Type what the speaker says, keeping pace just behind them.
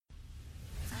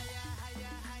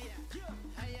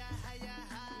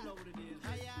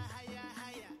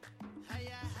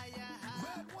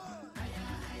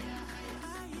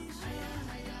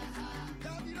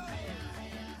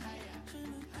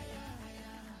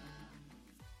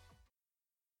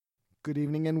Good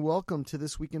evening and welcome to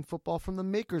This Week in Football from the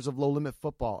makers of Low Limit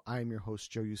Football. I am your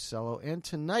host, Joe Usello, and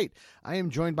tonight I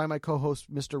am joined by my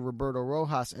co-host, Mr. Roberto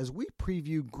Rojas, as we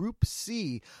preview Group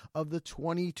C of the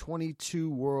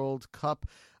 2022 World Cup.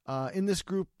 In this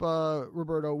group,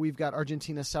 Roberto, we've got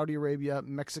Argentina, Saudi Arabia,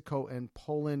 Mexico, and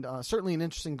Poland. Certainly an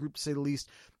interesting group, to say the least.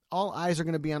 All eyes are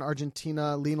going to be on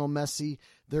Argentina, Lionel Messi,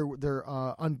 their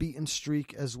unbeaten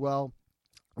streak as well.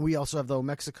 We also have, though,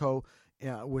 Mexico,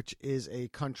 which is a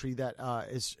country that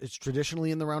is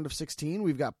traditionally in the round of 16.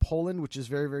 We've got Poland, which is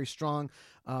very, very strong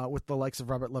with the likes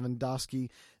of Robert Lewandowski.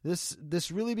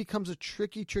 This really becomes a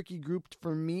tricky group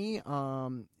for me.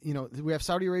 We have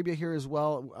Saudi Arabia here as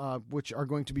well, which are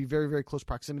going to be very, very close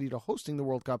proximity to hosting the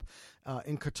World Cup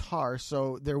in Qatar.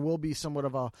 So there will be somewhat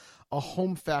of a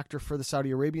home factor for the Saudi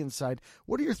Arabian side.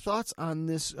 What are your thoughts on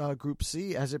this Group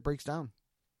C as it breaks down?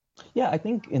 Yeah, I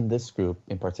think in this group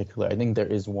in particular, I think there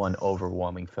is one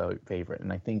overwhelming favorite.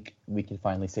 And I think we can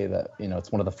finally say that,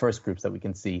 it's one of the first groups that we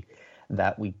can see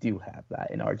that we do have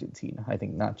that in Argentina. I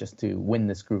think not just to win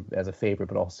this group as a favorite,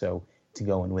 but also to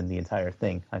go and win the entire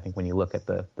thing. I think when you look at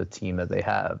the team that they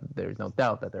have, there's no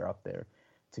doubt that they're up there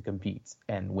to compete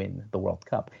and win the World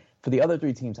Cup. For the other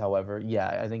three teams, however,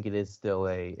 I think it is still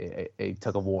a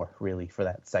tug of war, really, for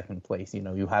that second place.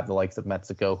 You have the likes of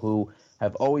Mexico, who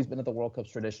have always been at the World Cups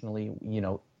traditionally,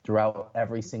 throughout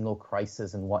every single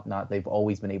crisis and whatnot. They've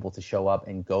always been able to show up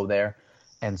and go there.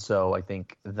 And so I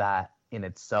think that in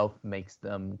itself makes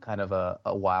them kind of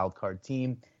a wild card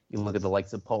team. You look at the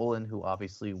likes of Poland, who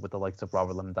obviously with the likes of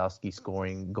Robert Lewandowski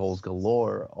scoring goals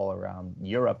galore all around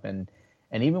Europe and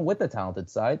even with the talented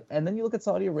side. And then you look at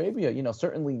Saudi Arabia,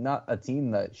 certainly not a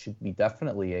team that should be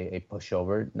definitely a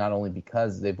pushover, not only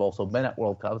because they've also been at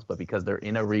World Cups, but because they're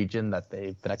in a region that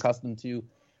they've been accustomed to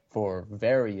for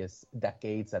various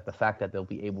decades, that the fact that they'll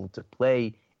be able to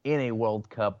play in a World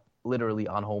Cup literally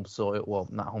on home soil, well,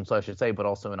 not home soil, I should say, but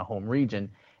also in a home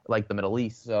region like the Middle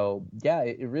East. So, yeah,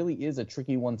 it really is a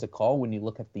tricky one to call when you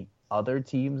look at the other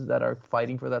teams that are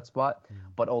fighting for that spot.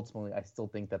 But ultimately, I still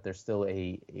think that there's still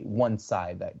a one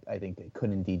side that I think they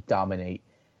could indeed dominate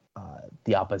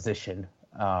the opposition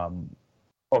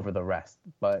over the rest.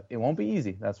 But it won't be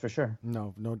easy, that's for sure.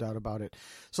 No doubt about it.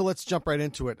 So let's jump right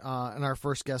into it. And our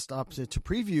first guest up to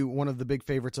preview one of the big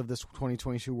favorites of this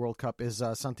 2022 World Cup is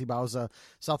Santi Bauza,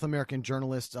 South American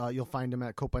journalist. You'll find him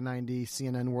at Copa 90,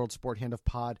 CNN World Sport, Hand of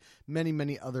Pod,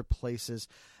 many other places.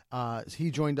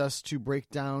 He joined us to break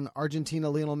down Argentina,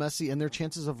 Lionel Messi, and their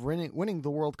chances of winning the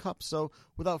World Cup. So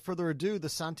without further ado, the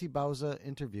Santi Bauza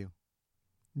interview.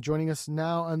 Joining us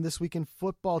now on This Week in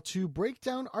Football to break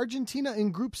down Argentina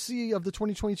in Group C of the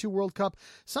 2022 World Cup,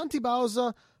 Santi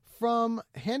Bauza from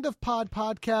Hand of Pod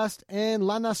podcast and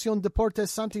La Nación Deportes.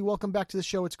 Santi, welcome back to the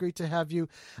show. It's great to have you.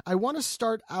 I want to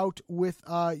start out with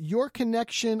your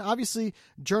connection, obviously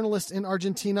journalist in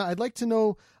Argentina. I'd like to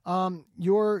know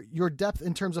your depth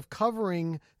in terms of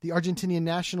covering the Argentinian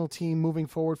national team moving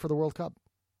forward for the World Cup.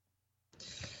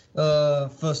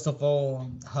 First of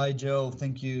all, hi Joe.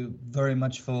 Thank you very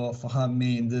much for having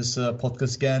me in this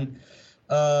podcast again.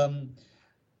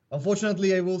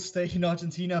 Unfortunately, I will stay in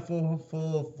Argentina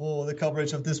for the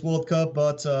coverage of this World Cup,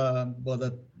 but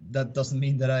that doesn't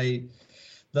mean that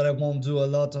I won't do a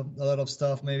lot of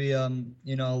stuff. Maybe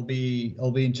I'll be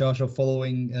in charge of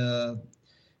following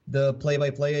the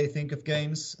play-by-play, I think, of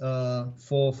games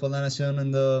for La Nación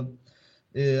and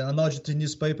an Argentine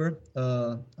newspaper,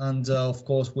 and of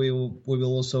course we will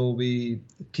also be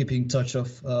keeping touch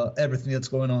of everything that's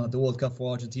going on at the World Cup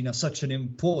for Argentina, such an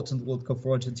important World Cup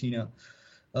for Argentina,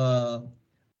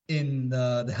 in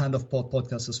the Hand of Pod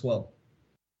podcast as well.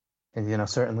 And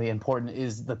certainly important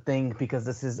is the thing, because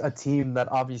this is a team that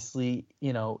obviously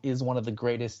is one of the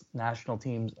greatest national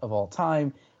teams of all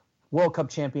time. World Cup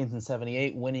champions in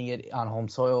 78, winning it on home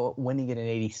soil, winning it in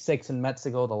 86 in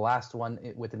Mexico, the last one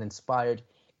with an inspired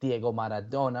Diego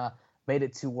Maradona, made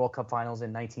it to World Cup finals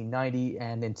in 1990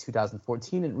 and in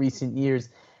 2014 in recent years.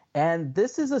 And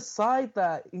this is a side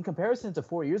that, in comparison to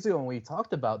 4 years ago when we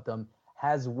talked about them,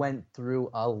 has went through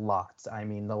a lot. I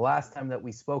mean, the last time that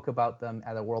we spoke about them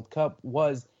at a World Cup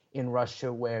was in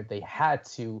Russia, where they had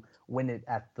to win it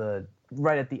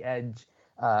right at the edge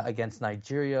against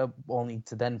Nigeria, only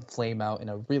to then flame out in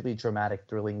a really dramatic,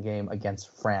 thrilling game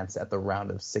against France at the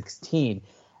round of 16.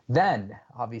 Then,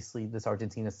 obviously, this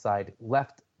Argentina side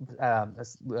left,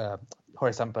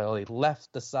 Jorge Sampaoli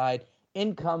left the side.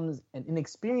 In comes an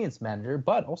inexperienced manager,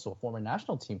 but also a former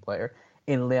national team player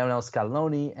in Lionel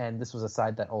Scaloni, and this was a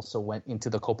side that also went into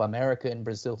the Copa America in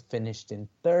Brazil, finished in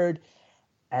third.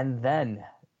 And then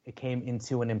it came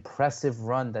into an impressive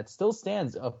run that still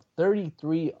stands of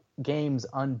 33 games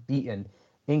unbeaten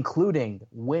including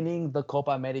winning the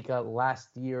Copa America last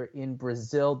year in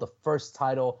Brazil, the first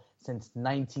title since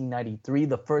 1993,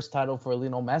 the first title for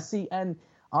Lionel Messi, and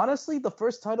honestly, the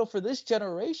first title for this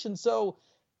generation. So,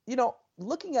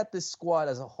 looking at this squad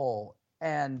as a whole,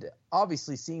 and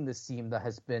obviously seeing this team that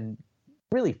has been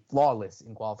really flawless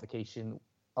in qualification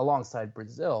alongside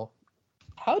Brazil,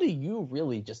 how do you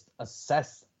really just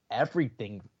assess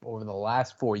everything over the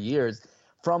last 4 years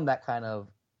from that kind of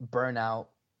burnout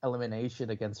elimination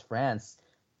against France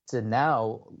to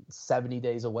now 70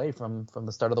 days away from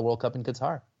the start of the World Cup in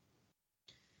Qatar?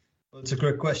 Well, it's a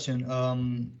great question.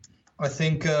 I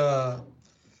think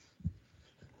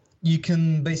you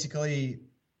can basically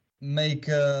make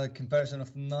a comparison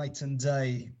of night and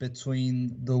day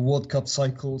between the World Cup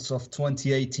cycles of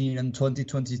 2018 and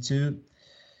 2022.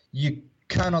 You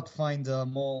cannot find a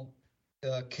more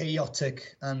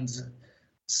chaotic and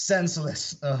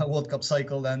senseless World Cup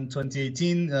cycle than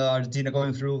 2018. Argentina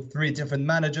going through 3 different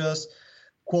managers,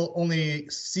 only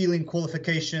sealing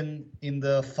qualification in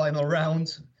the final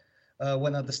round,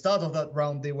 when at the start of that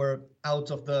round they were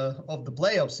out of the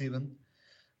playoffs even.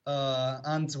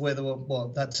 And whether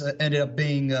that ended up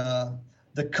being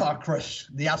the car crash,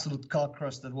 the absolute car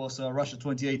crash that was Russia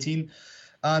 2018.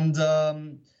 And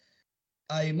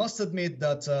I must admit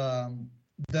that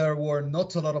there were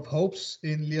not a lot of hopes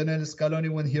in Lionel Scaloni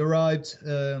when he arrived.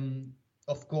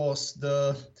 Of course,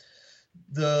 the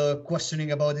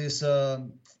questioning about his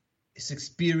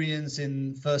experience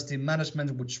in first-team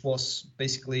management, which was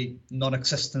basically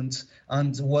non-existent,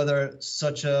 and whether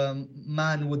such a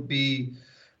man would be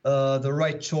the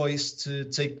right choice to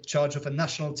take charge of a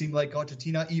national team like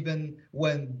Argentina, even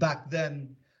when back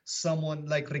then someone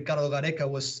like Ricardo Gareca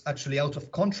was actually out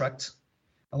of contract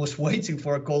and was waiting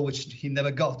for a call, which he never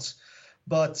got.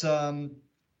 But I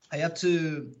have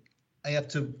to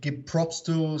give props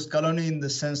to Scaloni in the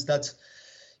sense that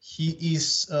he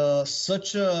is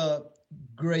such a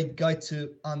great guy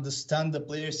to understand the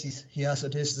players he has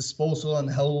at his disposal and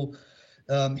how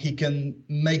he can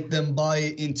make them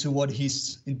buy into what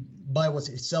he's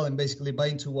selling, basically buy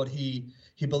into what he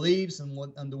believes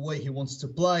and the way he wants to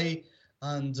play,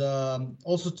 and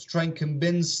also to try and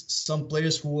convince some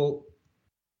players who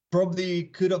probably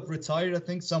could have retired. I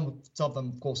think some of them,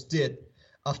 of course, did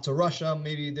after Russia.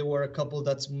 Maybe there were a couple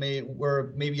that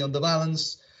were maybe on the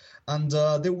balance, and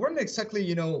they weren't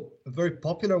exactly very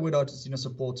popular with Argentina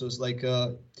supporters. Like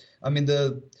the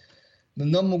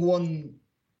number one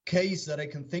case that I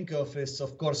can think of is,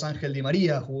 of course, Angel Di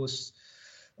Maria, who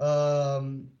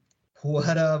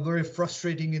had a very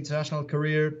frustrating international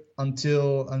career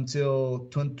until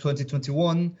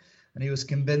 2021, and he was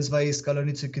convinced by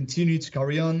Scaloni to continue to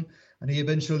carry on, and he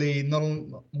eventually not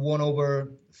only won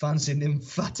over fans in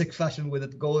emphatic fashion with a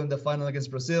goal in the final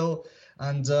against Brazil,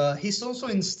 and he's also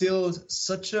instilled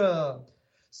such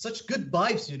good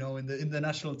vibes, in the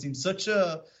national team, such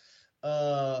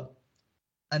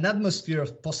an atmosphere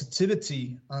of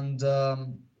positivity and of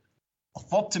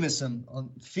optimism,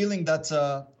 feeling that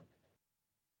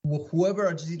whoever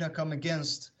Argentina come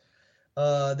against,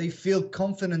 they feel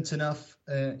confident enough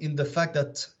in the fact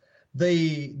that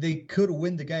they could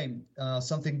win the game,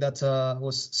 something that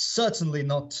was certainly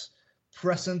not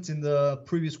present in the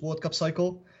previous World Cup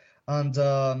cycle, and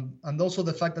also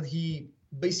the fact that he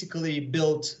basically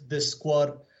built this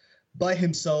squad by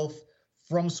himself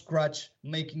from scratch,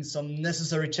 making some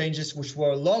necessary changes which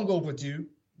were long overdue.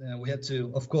 We had to,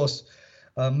 of course,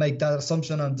 make that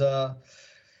assumption, and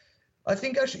I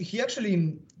think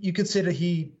you could say that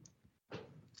he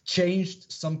changed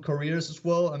some careers as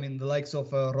well. I mean, the likes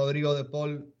of Rodrigo de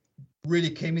Paul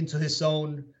really came into his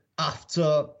own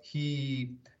after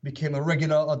he became a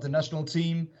regular at the national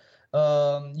team.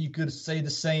 You could say the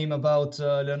same about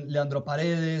Leandro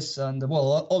Paredes and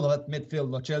all of that midfield,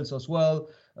 Lo Celso as well.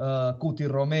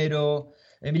 Cuti Romero.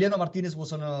 Emiliano Martinez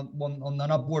was on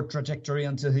an upward trajectory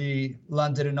until he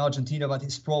landed in Argentina, but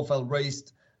his profile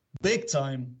raised big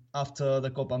time after the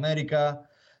Copa America.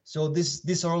 So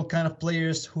these are all kind of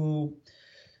players who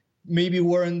maybe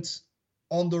weren't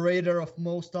on the radar of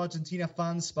most Argentina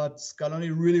fans, but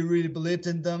Scaloni really, really believed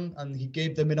in them, and he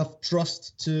gave them enough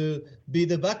trust to be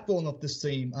the backbone of this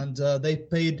team, and they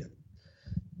paid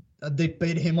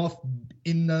him off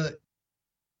in a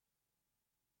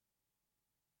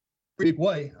big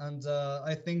way. And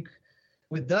I think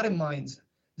with that in mind,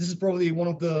 this is probably one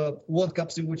of the World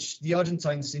Cups in which the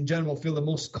Argentines in general feel the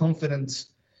most confident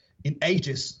in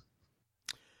ages.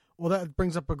 Well, that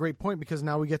brings up a great point because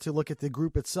now we get to look at the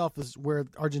group itself, is where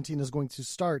Argentina is going to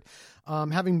start.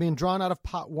 Having been drawn out of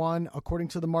pot 1, according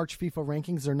to the March FIFA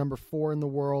rankings, they're number 4 in the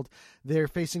world. They're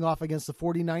facing off against the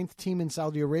 49th team in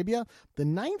Saudi Arabia, the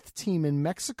 9th team in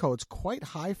Mexico. It's quite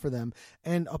high for them,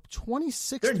 and up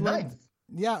 26th. They're 9th.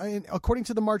 Yeah, and according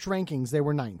to the March rankings, they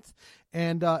were 9th.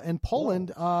 And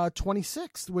Poland,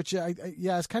 26th, which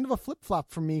is kind of a flip flop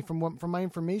for me from my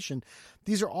information.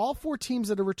 These are all 4 teams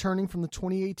that are returning from the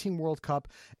 2018 World Cup,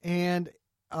 and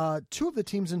 2 of the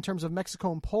teams, in terms of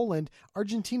Mexico and Poland,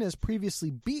 Argentina has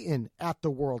previously beaten at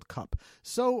the World Cup.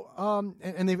 So,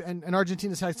 and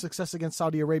Argentina's had success against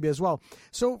Saudi Arabia as well.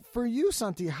 So, for you,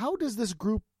 Santi, how does this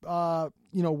group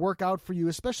work out for you,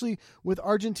 especially with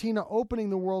Argentina opening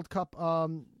the World Cup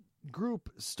group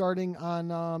starting on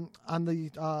the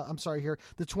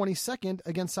 22nd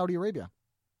against Saudi Arabia?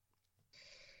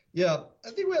 Yeah,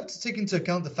 I think we have to take into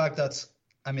account the fact that,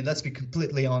 let's be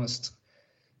completely honest.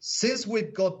 Since we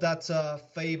got that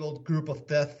fabled group of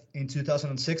death in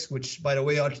 2006, which, by the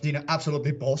way, Argentina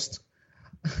absolutely bossed,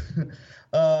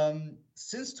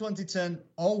 since 2010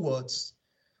 onwards,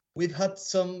 we've had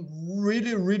some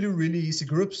really, really, really easy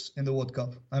groups in the World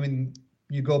Cup.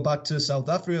 You go back to South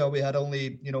Africa, we had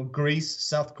only, Greece,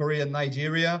 South Korea,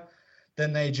 Nigeria,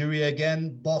 then Nigeria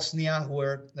again, Bosnia, who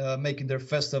were making their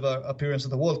first ever appearance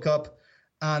at the World Cup,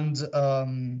 and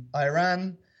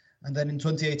Iran. And then in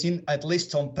 2018, at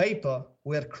least on paper,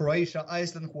 we had Croatia,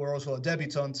 Iceland, who were also a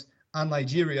debutant, and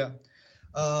Nigeria.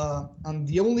 And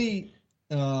the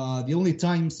only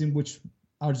times in which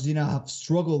Argentina have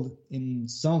struggled in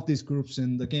some of these groups,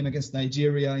 in the game against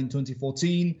Nigeria in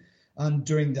 2014 and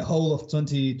during the whole of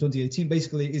 2018,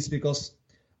 basically, is because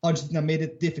Argentina made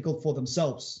it difficult for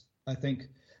themselves, I think.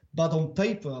 But on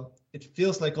paper, it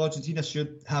feels like Argentina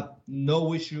should have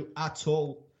no issue at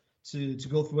all to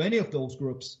go through any of those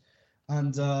groups.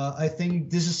 And I think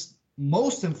this is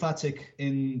most emphatic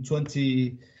in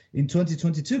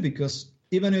 2022, because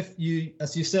even if you,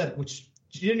 as you said, which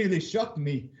genuinely shocked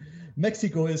me,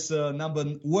 Mexico is number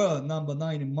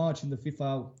 9 in March in the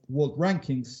FIFA World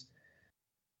Rankings.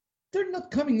 They're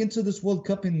not coming into this World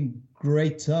Cup in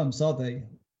great terms, are they?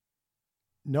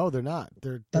 No, they're not.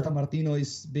 Tata Martino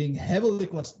is being heavily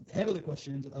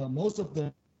questioned. Most of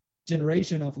the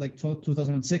generation of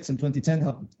 2006 and 2010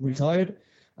 have retired,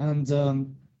 and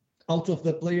out of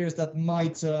the players that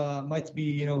might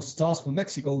be stars for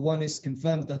Mexico, one is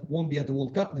confirmed that won't be at the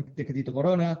World Cup, like Tecatito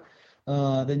Corona.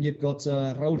 Then you've got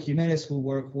Raúl Jiménez, who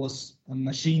was a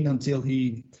machine until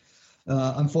he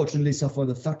unfortunately suffered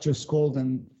a fractured skull,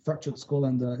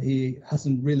 and he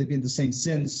hasn't really been the same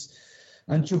since.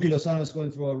 And Chucky Lozano is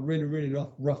going through a really, really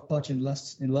rough patch in the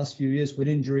last few years with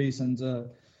injuries and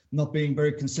not being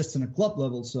very consistent at club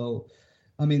level. So,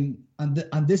 and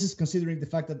this is considering the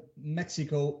fact that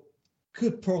Mexico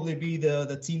could probably be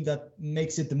the team that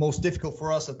makes it the most difficult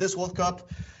for us at this World Cup.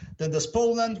 Then there's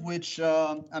Poland, which,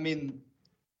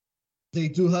 they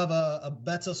do have a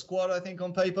better squad, I think,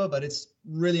 on paper, but it's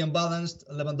really unbalanced.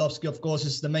 Lewandowski, of course,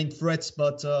 is the main threat,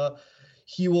 but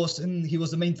he was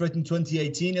the main threat in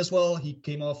 2018 as well. He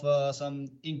came off some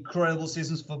incredible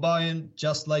seasons for Bayern,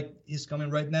 just like he's coming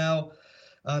right now.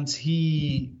 And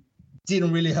he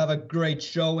didn't really have a great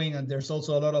showing, and there's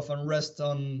also a lot of unrest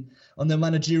on the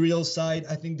managerial side.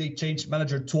 I think they changed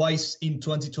manager twice in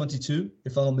 2022,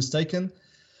 if I'm not mistaken.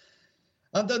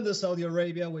 And then there's Saudi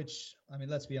Arabia, which,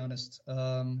 let's be honest.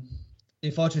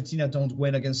 If Argentina don't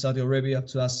win against Saudi Arabia, have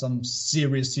to ask some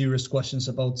serious questions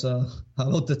about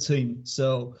the team.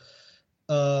 So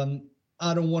I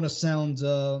don't want to sound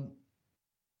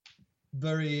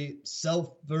very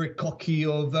cocky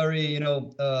or very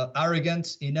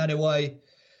arrogant in any way,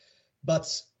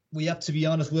 but we have to be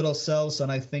honest with ourselves, and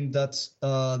I think that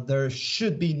there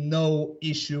should be no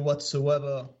issue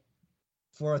whatsoever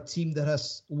for a team that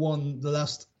has won that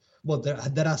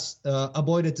has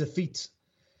avoided defeat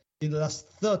in the last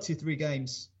 33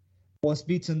 games, was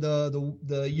beaten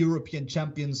the European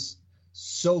champions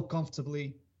so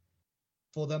comfortably,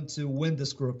 for them to win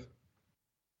this group.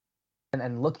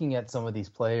 And looking at some of these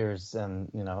players, and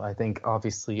I think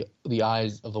obviously the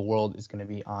eyes of the world is going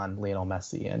to be on Lionel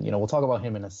Messi, and we'll talk about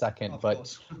him in a second.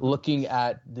 But looking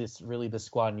at the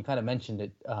squad, and you kind of mentioned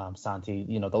it, Santi.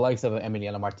 The likes of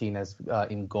Emiliano Martinez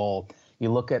in goal.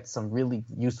 You look at some really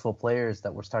useful players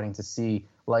that we're starting to see,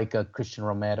 like Christian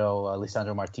Romero,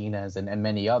 Lisandro Martinez, and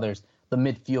many others. The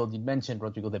midfield, you mentioned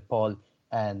Rodrigo de Paul,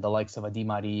 and the likes of Di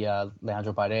Maria,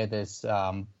 Leandro Paredes,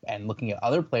 and looking at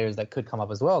other players that could come up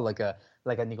as well, like a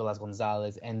Nicolas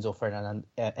Gonzalez, Enzo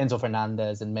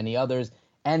Fernandez, and many others.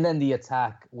 And then the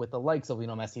attack with the likes of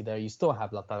Lionel Messi there, you still have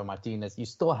Lautaro Martinez, you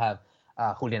still have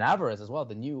Julian Alvarez as well,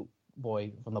 the new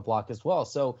boy from the block as well.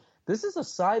 So this is a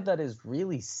side that is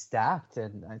really stacked,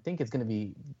 and I think it's going to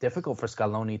be difficult for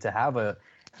Scaloni to have an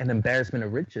embarrassment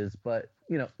of riches. But,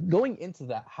 going into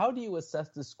that, how do you assess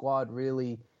the squad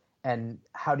really, and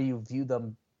how do you view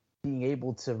them being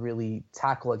able to really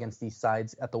tackle against these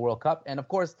sides at the World Cup? And, of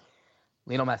course,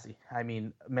 Lionel Messi. I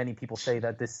mean, many people say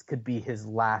that this could be his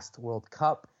last World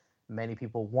Cup. Many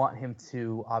people want him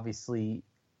to obviously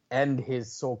end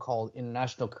his so-called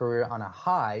international career on a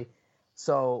high.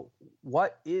 So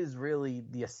what is really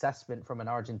the assessment from an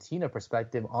Argentina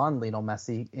perspective on Lionel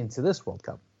Messi into this World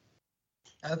Cup?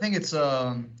 I think it's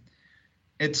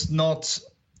not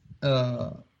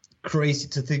crazy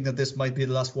to think that this might be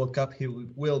the last World Cup. He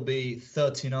will be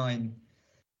 39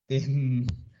 in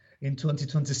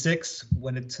 2026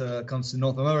 when it comes to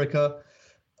North America,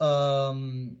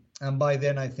 and by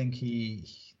then I think he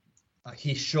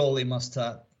surely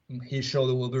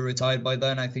will be retired by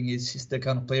then. I think he's the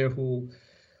kind of player who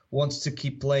wants to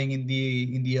keep playing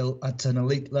at an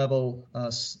elite level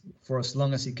for as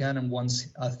long as he can. And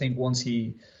once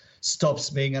he stops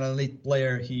being an elite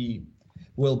player, he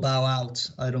will bow out.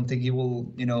 I don't think he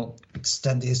will,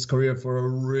 extend his career for a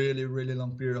really, really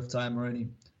long period of time or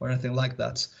anything like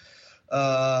that.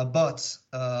 But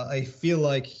I feel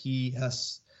like he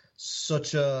has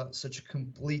such a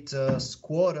complete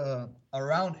squad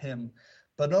around him.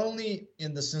 But not only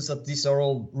in the sense that these are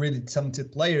all really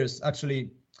talented players.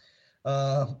 Actually,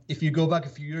 if you go back a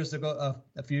few years, they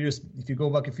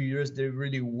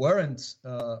really weren't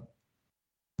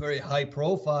very high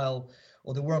profile,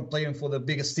 or they weren't playing for the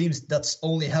biggest teams. That's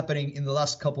only happening in the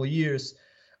last couple of years,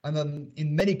 and then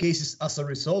in many cases as a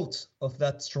result of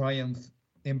that triumph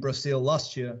in Brazil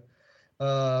last year.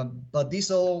 But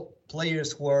these are all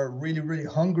players who are really, really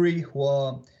hungry.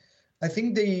 I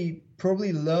think they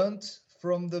probably learned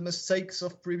from the mistakes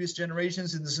of previous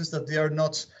generations, in the sense that they are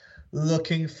not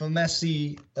looking for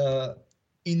Messi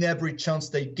in every chance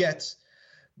they get,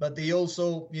 but they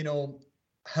also,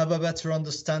 have a better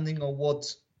understanding of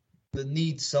what the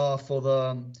needs are for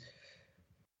the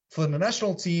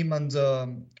national team, and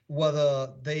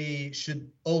whether they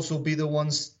should also be the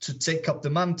ones to take up the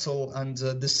mantle and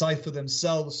decide for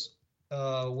themselves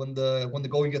when the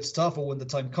going gets tough or when the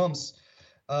time comes.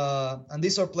 And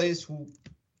these are players who,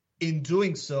 in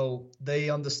doing so, they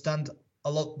understand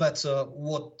a lot better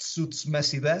what suits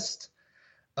Messi best.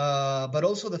 But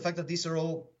also the fact that these are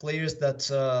all players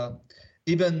that,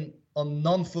 even on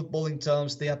non-footballing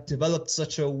terms, they have developed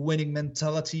such a winning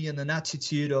mentality and an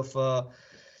attitude of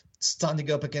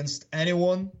standing up against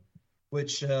anyone,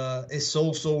 which is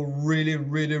also really,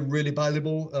 really, really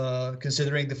valuable,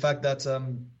 considering the fact that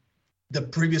the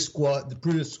previous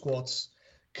squads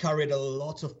carried a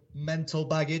lot of mental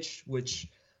baggage, which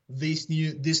this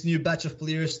new batch of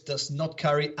players does not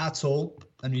carry at all,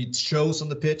 and it shows on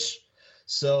the pitch.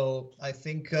 So I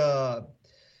think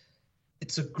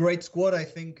it's a great squad. I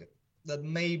think that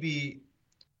maybe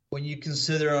when you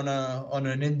consider on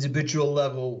an individual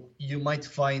level, you might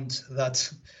find that,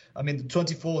 the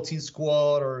 2014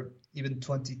 squad or even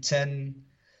 2010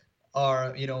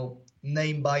 are,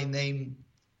 name by name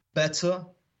better.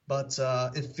 But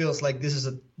it feels like this is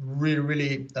a really,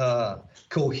 really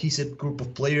cohesive group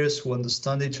of players who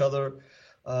understand each other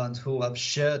and who have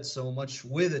shared so much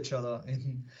with each other,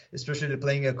 especially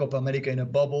playing a Copa America in a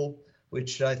bubble,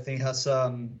 which I think has,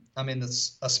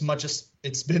 as much as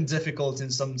it's been difficult in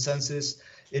some senses,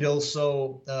 it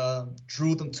also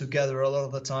drew them together a lot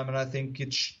of the time. And I think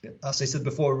as I said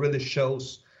before, it really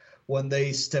shows when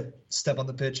they step on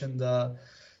the pitch and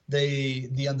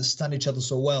they understand each other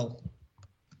so well.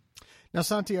 Now,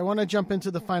 Santi, I want to jump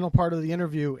into the final part of the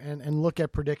interview and look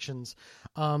at predictions.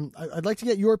 I'd like to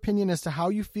get your opinion as to how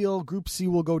you feel Group C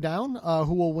will go down,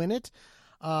 who will win it.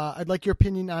 I'd like your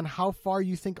opinion on how far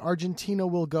you think Argentina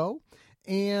will go.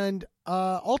 And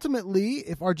ultimately,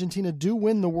 if Argentina do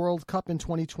win the World Cup in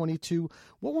 2022,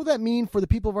 what will that mean for the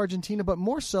people of Argentina? But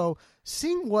more so,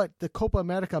 seeing what the Copa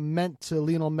America meant to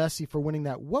Lionel Messi for winning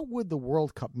that, what would the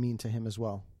World Cup mean to him as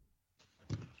well?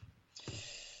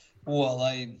 Well,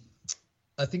 I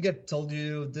think I told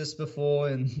you this before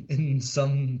in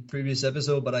some previous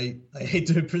episode, but I hate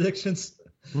doing predictions.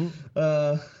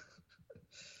 No,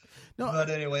 but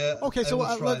anyway, okay. So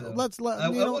I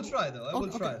will try.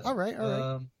 All right.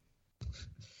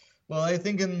 Well, I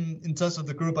think in terms of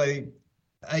the group, I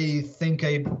think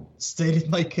I stated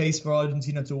my case for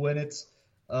Argentina to win it.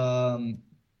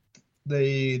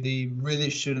 They really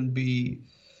shouldn't be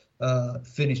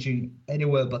finishing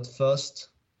anywhere but first.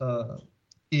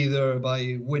 Either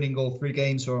by winning all three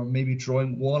games or maybe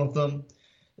drawing one of them,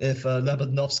 if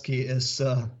Lewandowski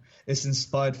is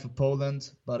inspired for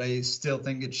Poland, but I still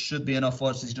think it should be enough for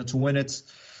Argentina to win it.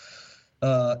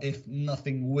 If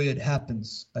nothing weird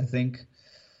happens, I think.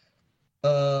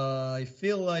 I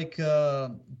feel like,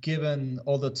 given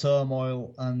all the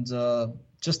turmoil and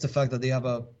just the fact that they have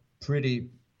a pretty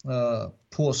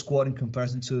poor squad in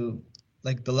comparison to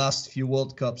like the last few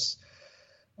World Cups,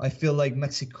 I feel like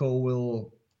Mexico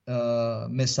will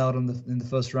miss out in the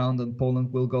first round and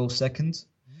Poland will go second.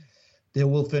 They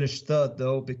will finish third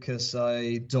though, because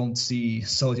I don't see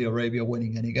Saudi Arabia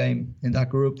winning any game in that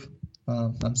group.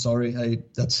 I'm sorry,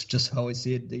 that's just how I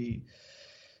see it. They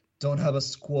don't have a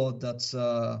squad that's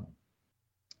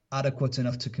adequate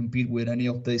enough to compete with any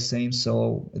of these teams.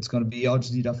 So it's going to be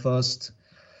Argentina first,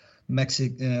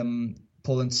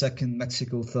 Poland second,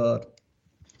 Mexico third,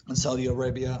 and Saudi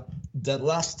Arabia dead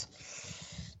last.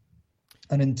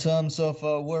 And in terms of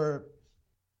where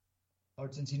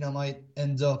Argentina might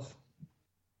end up,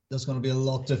 that's going to be a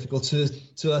lot difficult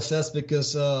to assess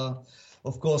because,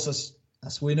 of course,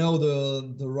 as we know,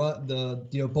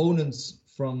 the opponents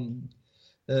from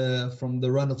the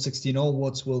round of 16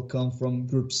 onwards will come from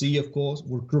Group C, of course,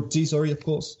 or Group D, sorry, of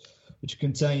course, which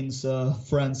contains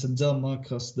France and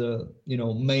Denmark as the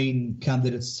main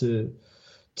candidates to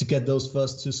get those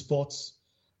first two spots.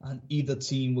 And either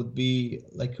team would be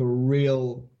like a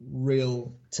real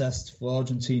test for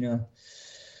Argentina.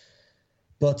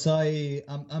 But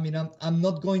I'm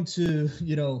not going to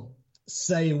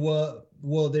say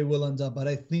where they will end up, but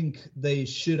I think they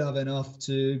should have enough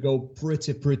to go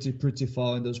pretty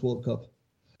far in this World Cup.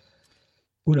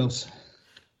 Who knows?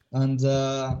 And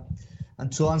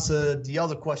to answer the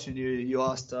other question you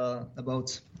asked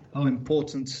about how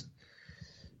important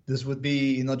this would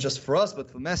be, not just for us but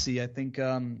for Messi, I think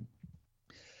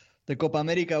the Copa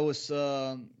America was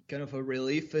kind of a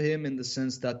relief for him in the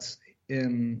sense that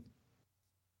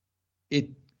it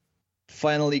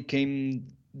finally came.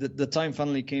 The time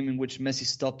finally came in which Messi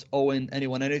stopped owing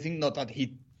anyone anything. Not that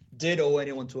he did owe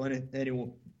anyone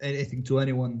anything to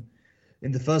anyone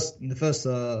in the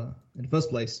first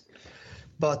place,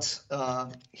 but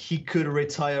he could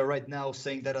retire right now,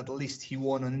 saying that at least he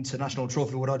won an international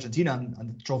trophy with Argentina,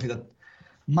 and the trophy that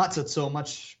mattered so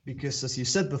much because, as you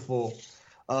said before,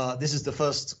 this is the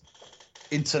first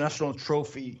international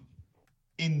trophy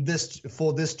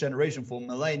for this generation, for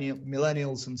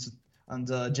millennials and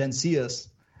Gen Zers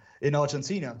in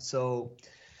Argentina. So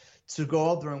to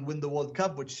go out there and win the World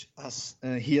Cup, which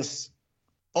he has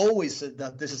always said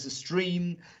that this is his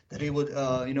dream, that he would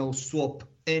swap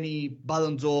any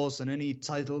Ballon d'Ors and any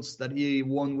titles that he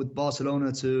won with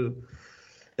Barcelona to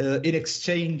in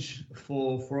exchange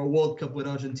for a World Cup with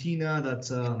Argentina. That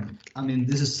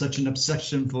this is such an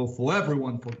obsession for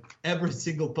everyone, for every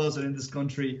single person in this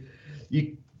country.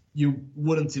 You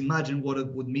wouldn't imagine what it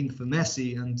would mean for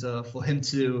Messi and for him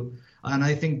to. And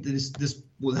I think this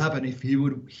would happen if he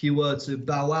were to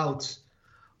bow out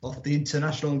of the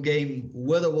international game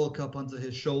with a World Cup under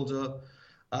his shoulder,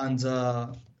 and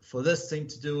for this team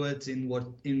to do it in what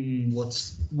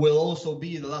will also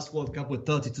be the last World Cup with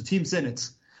 32 teams in it,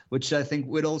 which I think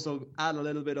would also add a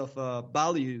little bit of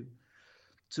value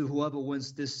to whoever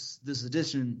wins this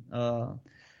edition.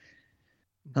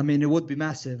 It would be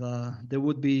massive. There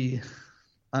would be,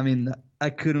 I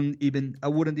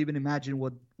wouldn't even imagine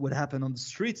what would happen on the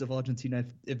streets of Argentina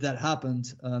if that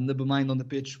happened. Never mind on the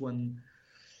pitch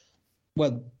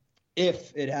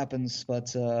if it happens.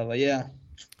 But yeah.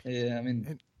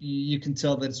 You can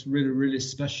tell that it's really, really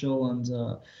special, and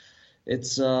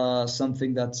it's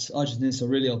something that Argentinians are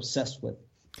really obsessed with.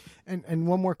 And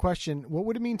one more question: what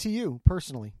would it mean to you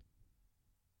personally?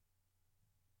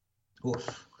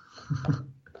 Oof.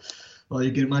 Well,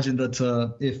 you can imagine that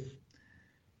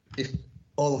if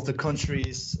all of the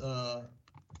countries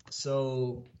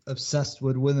so obsessed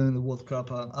with winning the World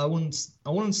Cup, I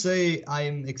wouldn't say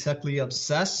I'm exactly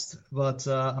obsessed, but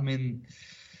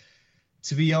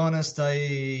to be honest,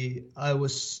 I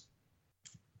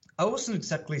wasn't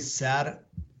exactly sad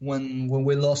when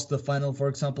we lost the final, for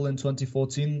example, in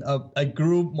 2014. I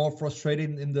grew more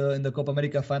frustrated in the Copa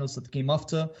America finals that came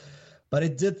after, but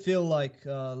it did feel like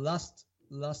last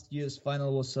year's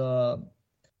final was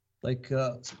like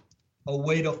a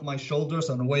weight off my shoulders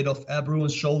and a weight off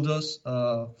everyone's shoulders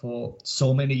for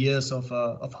so many years of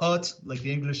hurt, like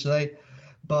the English say.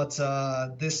 But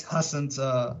this hasn't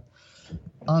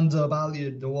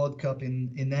undervalued the World Cup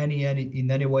in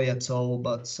any way at all.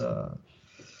 But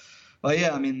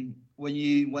yeah,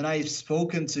 when I've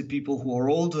spoken to people who are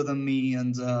older than me,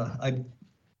 and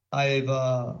I've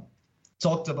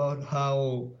told them about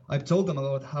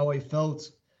how I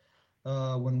felt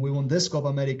when we won this Copa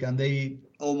America, and they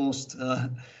almost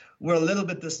were a little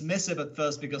bit dismissive at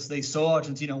first because they saw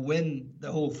Argentina win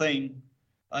the whole thing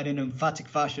in an emphatic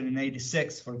fashion in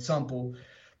 '86, for example.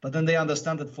 But then they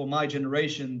understand that for my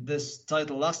generation, this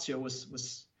title last year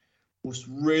was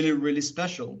really, really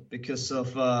special because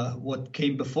of what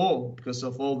came before, because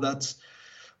of all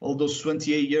those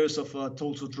 28 years of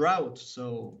total drought.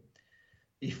 So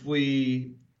if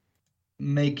we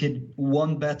make it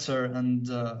one better and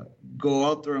go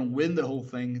out there and win the whole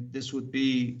thing, this would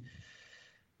be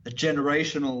a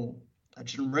generational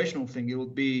thing. It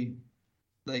would be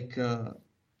like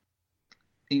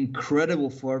incredible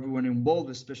for everyone involved,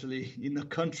 especially in a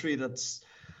country that's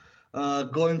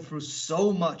going through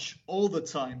so much all the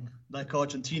time, like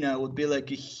Argentina. It would be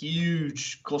like a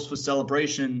huge cause for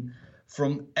celebration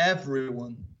from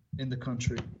everyone in the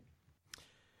country.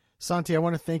 Santi, I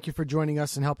want to thank you for joining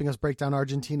us and helping us break down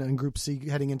Argentina in Group C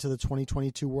heading into the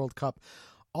 2022 World Cup.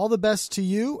 All the best to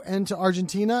you and to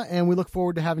Argentina, and we look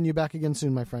forward to having you back again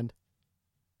soon, my friend.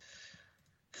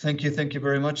 Thank you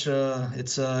very much.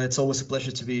 It's always a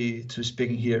pleasure to be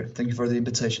speaking here. Thank you for the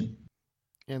invitation.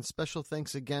 And special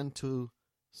thanks again to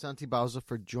Santi Bauza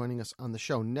for joining us on the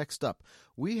show. Next up,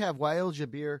 we have Wael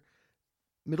Jabir,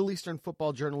 Middle Eastern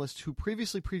football journalist who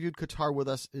previously previewed Qatar with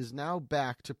us, is now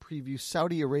back to preview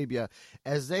Saudi Arabia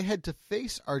as they head to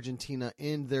face Argentina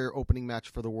in their opening match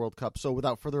for the World Cup. So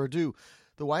without further ado,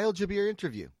 the Wael Jabir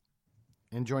interview.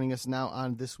 And joining us now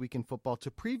on This Week in Football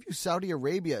to preview Saudi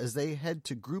Arabia as they head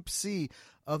to Group C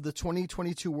of the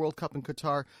 2022 World Cup in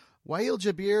Qatar, Wael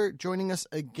Jabir joining us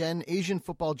again, Asian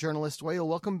football journalist. Wael,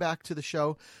 welcome back to the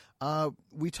show.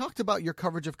 We talked about your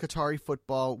coverage of Qatari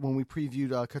football when we previewed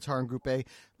Qatar in Group A.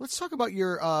 Let's talk about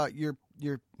your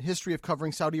history of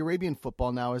covering Saudi Arabian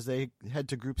football now as they head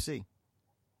to Group C.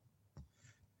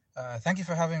 Thank you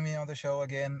for having me on the show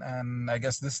again. And I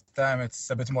guess this time it's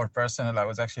a bit more personal. I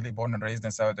was actually born and raised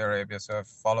in Saudi Arabia, so I've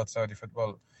followed Saudi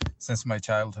football since my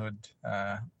childhood.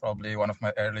 Probably one of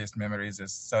my earliest memories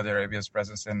is Saudi Arabia's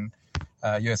presence in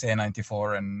USA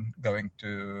 94 and going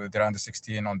to the round of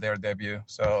 16 on their debut.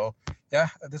 So, yeah,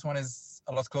 this one is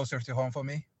a lot closer to home for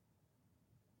me.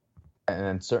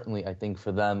 And certainly, I think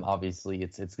for them, obviously,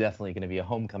 it's definitely going to be a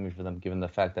homecoming for them, given the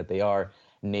fact that they are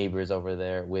neighbors over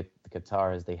there with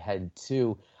Qatar as they head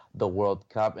to the World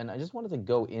Cup. And I just wanted to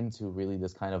go into really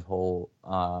this kind of whole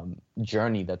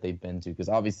journey that they've been to, because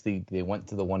obviously they went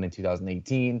to the one in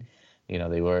 2018. You know,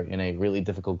 they were in a really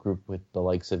difficult group with the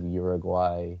likes of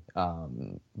Uruguay,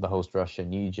 the host Russia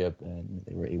and Egypt, and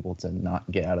they were able to not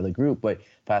get out of the group. But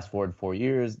fast forward 4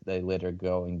 years, they later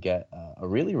go and get a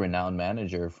really renowned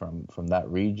manager from that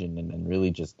region and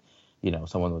really just, you know,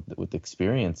 someone with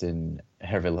experience in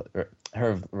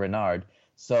Hervé Renard.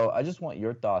 So I just want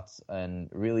your thoughts and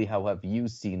really how have you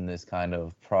seen this kind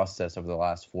of process over the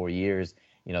last 4 years?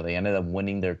 You know, they ended up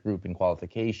winning their group in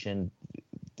qualification,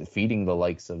 defeating the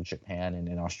likes of Japan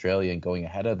and Australia and going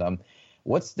ahead of them.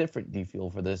 What's different, do you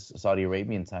feel, for this Saudi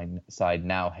Arabian side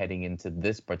now heading into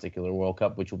this particular World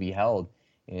Cup, which will be held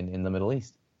in the Middle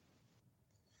East?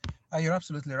 You're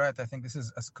absolutely right. I think this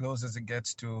is as close as it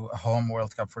gets to a home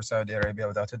World Cup for Saudi Arabia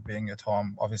without it being at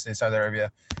home. Obviously, Saudi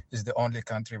Arabia is the only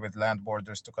country with land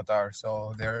borders to Qatar,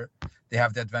 so they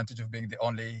have the advantage of being the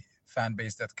only fan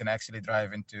base that can actually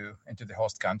drive into the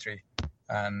host country.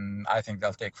 And I think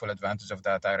they'll take full advantage of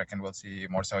that. I reckon we'll see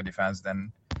more Saudi fans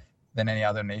than any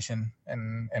other nation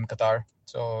in Qatar.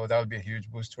 So that would be a huge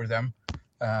boost for them.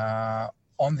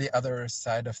 On the other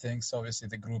side of things, obviously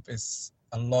the group is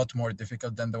a lot more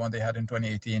difficult than the one they had in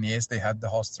 2018. Yes, they had the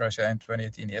host Russia in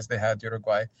 2018. Yes, they had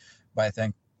Uruguay. But I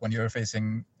think when you're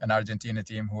facing an Argentina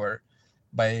team who are,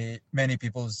 by many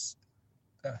people's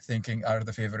thinking, are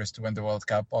the favorites to win the World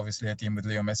Cup, obviously a team with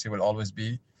Leo Messi will always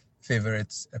be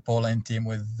favorites. A Poland team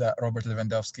with Robert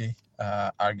Lewandowski,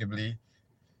 arguably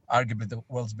the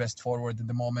world's best forward at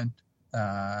the moment.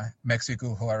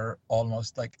 Mexico, who are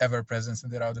almost like ever present in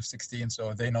the round of 16,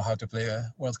 so they know how to play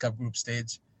a World Cup group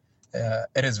stage.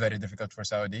 It is very difficult for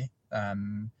Saudi,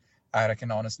 and I reckon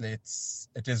honestly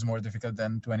it is more difficult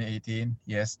than 2018.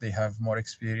 Yes, they have more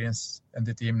experience in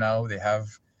the team now. They have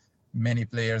many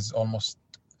players, almost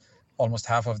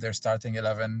half of their starting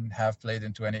 11 have played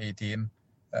in 2018,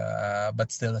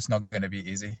 but still it's not going to be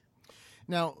easy.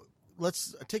 Now,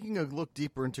 let's taking a look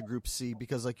deeper into Group C,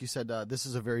 because like you said, this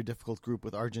is a very difficult group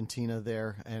with Argentina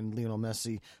there and Lionel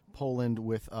Messi, Poland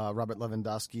with Robert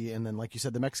Lewandowski, and then like you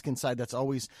said, the Mexican side that's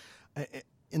always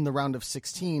in the round of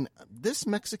 16. This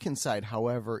Mexican side,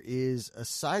 however, is a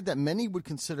side that many would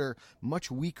consider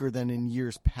much weaker than in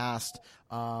years past.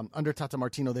 Under Tata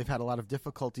Martino, they've had a lot of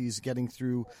difficulties getting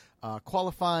through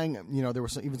qualifying. You know, there were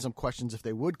even some questions if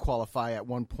they would qualify at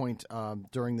one point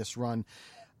during this run.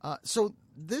 So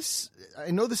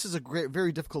I know this is a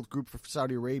very difficult group for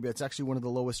Saudi Arabia. It's actually one of the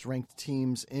lowest ranked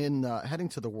teams in heading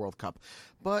to the World Cup.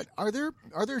 But are there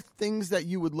things that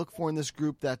you would look for in this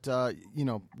group that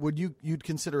you'd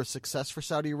consider a success for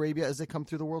Saudi Arabia as they come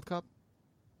through the World Cup?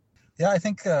 Yeah, I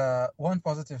think one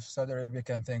positive Saudi Arabia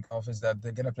can think of is that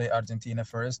they're going to play Argentina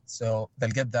first, so they'll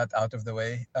get that out of the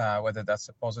way, whether that's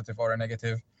a positive or a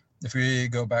negative. If we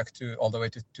go back all the way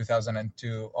to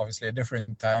 2002, obviously a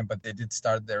different time, but they did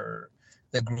start their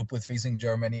group with facing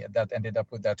Germany. That ended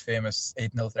up with that famous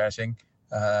 8-0 thrashing.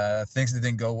 Things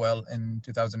didn't go well in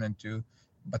 2002,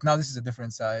 but now this is a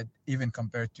different side, even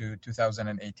compared to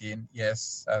 2018.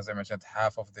 Yes, as I mentioned,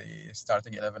 half of the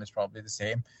starting 11 is probably the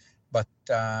same, but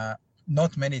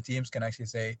not many teams can actually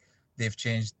say they've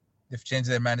changed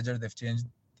their manager. They've changed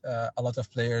a lot of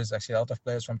players. Actually, a lot of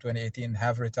players from 2018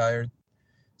 have retired.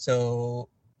 So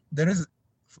there is,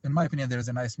 in my opinion, there is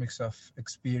a nice mix of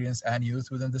experience and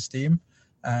youth within this team.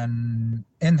 And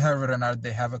in Hervé Renard,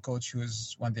 they have a coach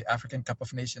who's won the African Cup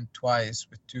of Nations twice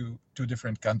with two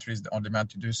different countries, the only man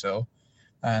to do so.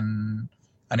 And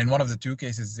in one of the two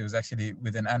cases, it was actually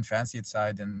with an unfancied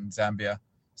side in Zambia.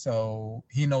 So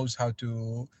he knows how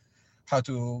to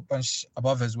punch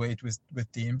above his weight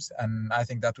with teams, and I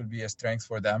think that would be a strength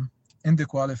for them. In the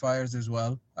qualifiers as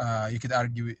well, you could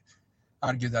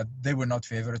argue that they were not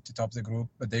favored to top the group,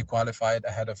 but they qualified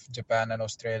ahead of Japan and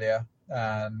Australia,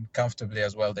 and comfortably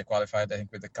as well. They qualified, I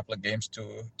think, with a couple of games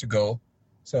to go.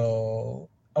 So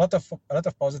a lot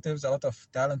of positives, a lot of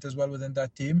talent as well within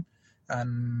that team,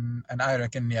 and I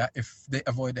reckon, if they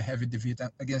avoid a heavy defeat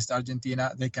against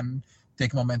Argentina, they can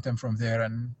take momentum from there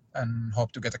and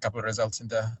hope to get a couple of results in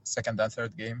the second and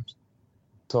third games.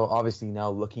 So obviously now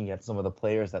looking at some of the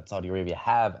players that Saudi Arabia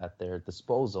have at their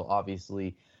disposal,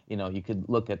 obviously, you could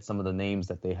look at some of the names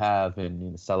that they have,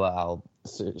 and Salah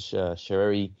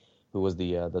Al-Shehri, who was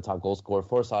the top goal scorer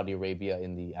for Saudi Arabia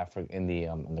in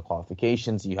the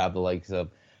qualifications. You have the likes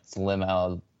of Salim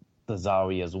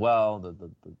Al-Dazari as well, the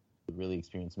really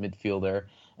experienced midfielder,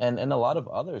 and a lot of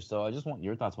others. So I just want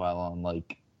your thoughts, Wael, on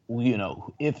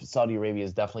if Saudi Arabia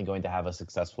is definitely going to have a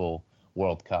successful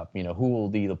World Cup, who will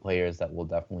be the players that will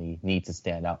definitely need to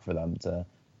stand out for them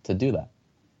to do that?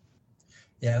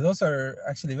 Yeah, those are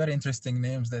actually very interesting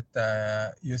names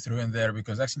that you threw in there,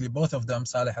 because actually both of them,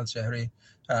 Saleh Al-Shehri,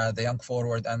 the young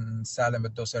forward, and Salim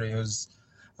Al-Dosari, who's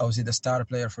obviously the star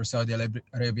player for Saudi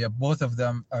Arabia, both of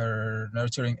them are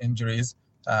nurturing injuries.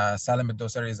 Salim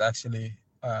Al-Dosari is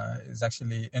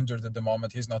actually injured at the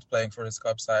moment. He's not playing for his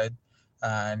club side,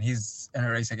 and he's in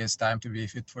a race against time to be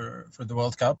fit for the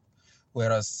World Cup.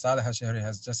 Whereas Saleh Al-Shehri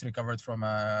has just recovered from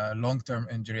a long-term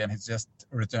injury, and he's just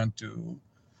returned to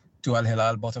Al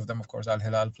Hilal. Both of them, of course, Al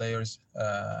Hilal players.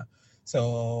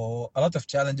 So a lot of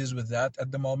challenges with that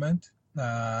at the moment.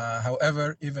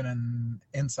 However, even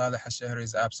in Saleh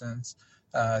Al-Shehri's absence,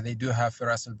 they do have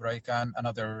Firas Al-Braikan,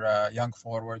 another young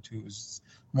forward who's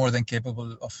more than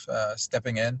capable of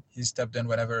stepping in. He stepped in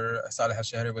whenever Saleh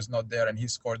Al-Shehri was not there, and he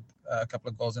scored a couple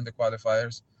of goals in the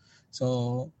qualifiers.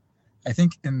 So I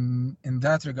think in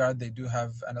that regard, they do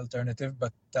have an alternative.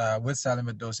 But with Salim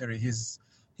Al-Dosari, he's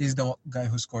the guy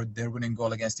who scored their winning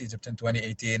goal against Egypt in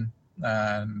 2018.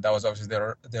 And that was obviously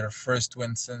their first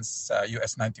win since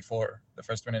US 94, the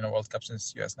first win in a World Cup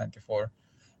since US 94.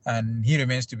 And he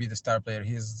remains to be the star player.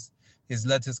 He's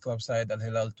led his club side, Al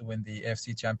Hilal, to win the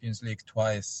AFC Champions League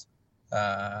twice,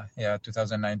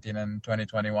 2019 and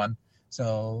 2021.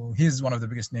 So he's one of the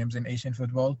biggest names in Asian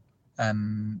football.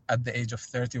 And at the age of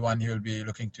 31, he will be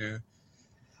looking to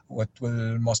what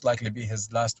will most likely be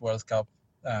his last World Cup,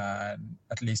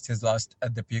 at least his last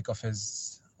at the peak of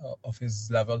his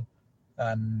level.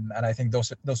 And I think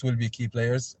those will be key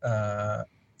players.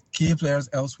 Key players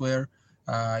elsewhere,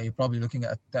 you're probably looking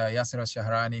at Yasser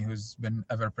Al-Shahrani, who's been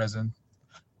ever present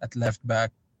at left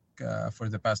back for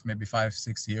the past maybe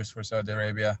 5-6 years for Saudi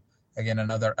Arabia. Again,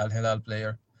 another Al Hilal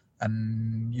player.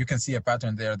 And you can see a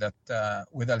pattern there that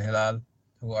with Al Hilal,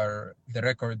 who are the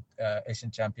record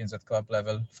Asian champions at club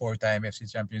level, 4-time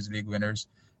AFC Champions League winners,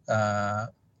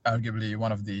 arguably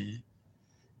one of the,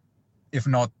 if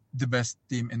not the best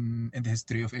team in the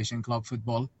history of Asian club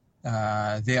football.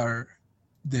 They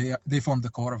form the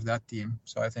core of that team.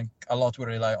 So I think a lot will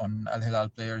rely on Al Hilal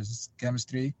players'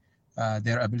 chemistry,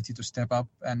 their ability to step up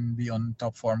and be on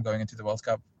top form going into the World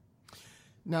Cup.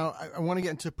 Now, I want to get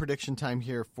into prediction time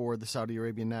here for the Saudi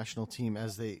Arabian national team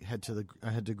as they head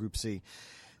to Group C.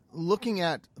 Looking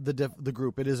at the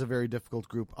group, it is a very difficult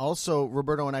group. Also,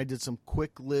 Roberto and I did some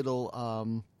quick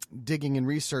little digging and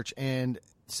research, and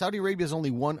Saudi Arabia is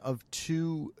only one of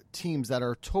two teams that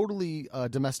are totally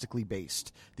domestically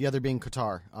based, the other being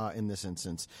Qatar in this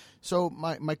instance. So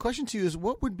my question to you is,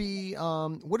 what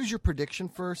is your prediction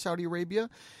for Saudi Arabia?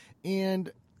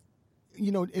 And,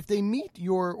 if they meet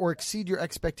or exceed your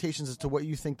expectations as to what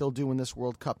you think they'll do in this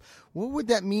World Cup, what would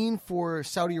that mean for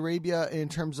Saudi Arabia in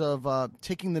terms of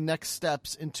taking the next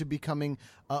steps into becoming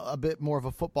a bit more of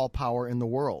a football power in the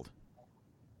world?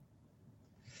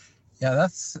 Yeah,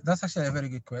 that's actually a very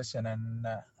good question,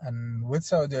 and with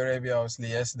Saudi Arabia, obviously,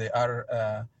 yes, they are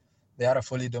a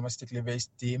fully domestically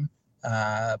based team,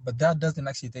 but that doesn't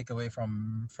actually take away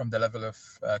from the level of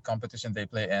competition they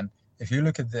play in. If you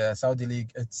look at the Saudi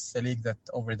league, it's a league that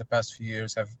over the past few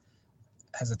years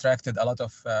has attracted a lot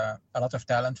of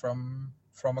talent from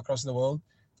across the world,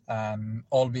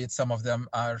 albeit some of them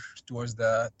are towards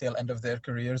the tail end of their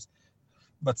careers.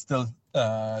 But still,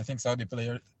 I think Saudi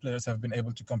players have been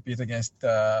able to compete against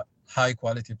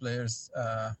high-quality players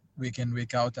week in,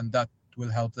 week out, and that will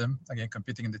help them, again,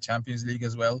 competing in the Champions League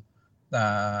as well.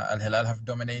 Al Hilal have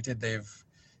dominated.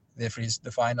 They've reached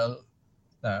the final,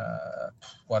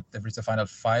 they've reached the final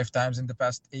 5 times in the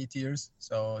past 8 years.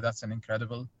 So that's an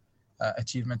incredible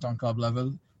achievement on club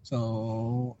level.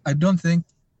 So I don't think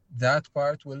that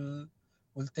part will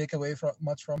take away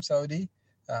much from Saudi.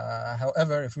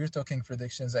 However, if we're talking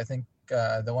predictions, I think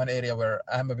the one area where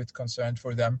I'm a bit concerned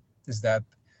for them is that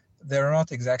they're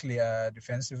not exactly a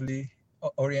defensively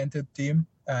oriented team,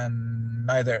 and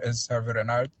neither is Hervé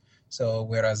Renard. So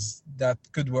whereas that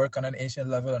could work on an Asian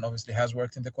level and obviously has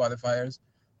worked in the qualifiers,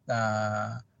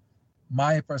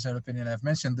 my personal opinion, I've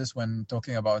mentioned this when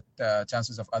talking about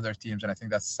chances of other teams, and I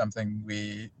think that's something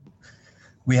we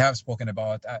have spoken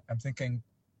about. I'm thinking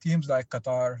teams like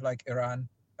Qatar, like Iran,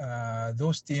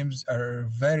 those teams are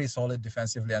very solid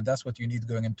defensively, and that's what you need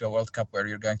going into a World Cup where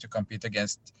you're going to compete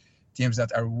against teams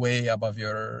that are way above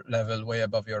your level, way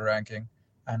above your ranking.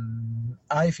 And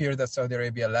I fear that Saudi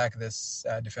Arabia lack this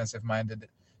defensive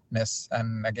mindedness.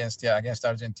 And against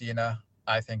Argentina,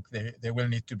 I think they will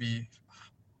need to be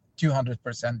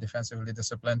 200% defensively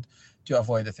disciplined to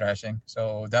avoid the thrashing.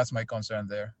 So that's my concern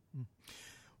there.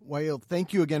 Wael,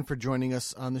 thank you again for joining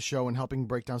us on the show and helping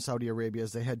break down Saudi Arabia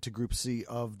as they head to Group C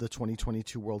of the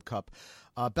 2022 World Cup.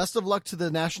 Best of luck to the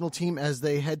national team as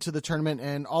they head to the tournament,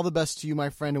 and all the best to you,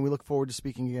 my friend, and we look forward to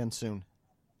speaking again soon.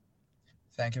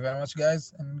 Thank you very much,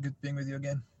 guys, and good being with you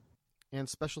again. And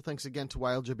special thanks again to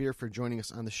Wael Jabir for joining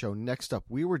us on the show. Next up,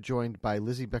 we were joined by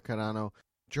Lizzie Bejarano,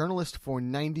 journalist for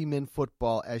 90 Min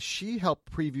Football, as she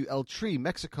helped preview El Tri,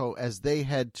 Mexico, as they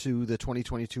head to the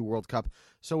 2022 World Cup.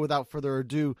 So without further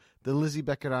ado, the Lizzie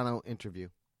Bejarano interview.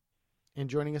 And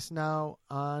joining us now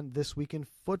on This Week in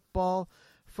Football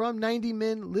from 90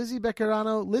 Min, Lizzie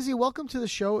Bejarano. Lizzie, welcome to the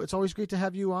show. It's always great to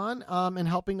have you on and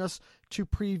helping us to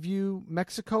preview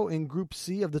Mexico in Group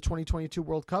C of the 2022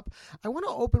 World Cup. I want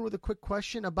to open with a quick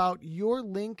question about your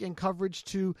link and coverage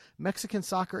to Mexican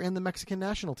soccer and the Mexican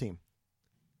national team.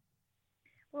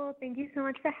 Well, thank you so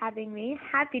much for having me.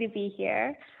 Happy to be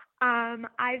here.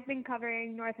 I've been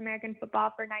covering North American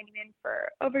football for 90 Min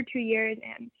for over 2 years,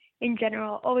 and in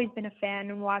general, always been a fan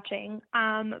and watching.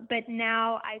 But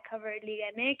now I cover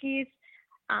Liga MX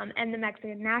and the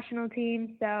Mexican national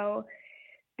team, so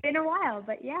been a while,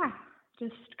 but yeah,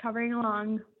 just covering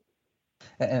along.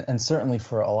 And certainly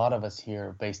for a lot of us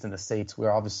here based in the States, we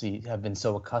obviously have been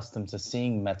so accustomed to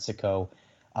seeing Mexico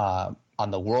on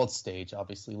the world stage,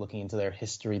 obviously looking into their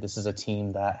history. This is a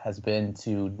team that has been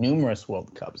to numerous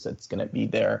World Cups. It's going to be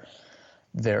their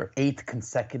 8th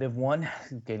consecutive one,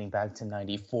 dating back to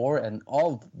 94. And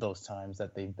all of those times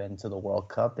that they've been to the World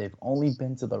Cup, they've only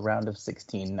been to the round of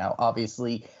 16. Now,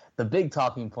 obviously, the big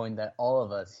talking point that all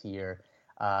of us hear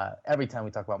every time we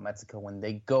talk about Mexico when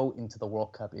they go into the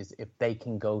World Cup is if they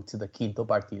can go to the Quinto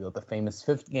Partido, the famous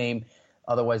 5th game,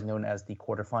 otherwise known as the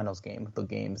quarterfinals game, the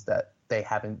games that they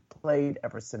haven't played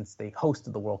ever since they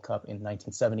hosted the World Cup in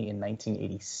 1970 and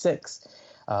 1986.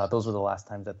 Those were the last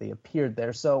times that they appeared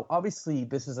there. So obviously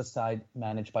this is a side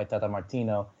managed by Tata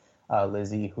Martino,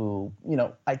 Lizzie, who,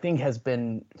 I think has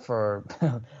been, for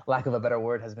lack of a better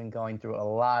word, has been going through a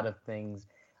lot of things,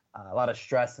 a lot of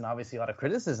stress, and obviously a lot of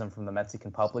criticism from the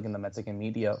Mexican public and the Mexican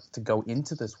media to go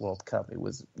into this World Cup. It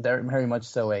was very much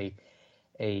so a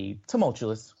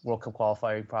tumultuous World Cup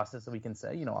qualifying process, that we can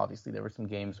say. Obviously there were some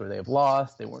games where they have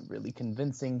lost. They weren't really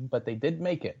convincing, but they did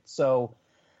make it. So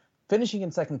finishing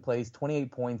in second place,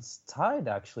 28 points, tied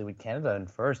actually with Canada in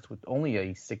first, with only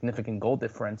a significant goal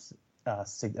difference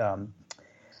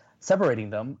separating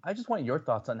them. I just want your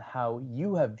thoughts on how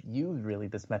you have viewed really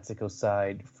this Mexico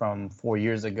side from 4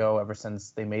 years ago, ever since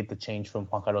they made the change from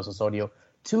Juan Carlos Osorio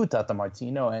to Tata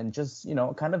Martino and just,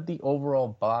 kind of the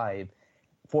overall vibe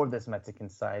for this Mexican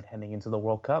side heading into the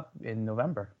World Cup in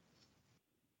November?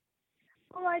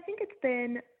 Well, I think it's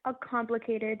been a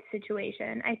complicated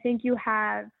situation. I think you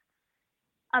have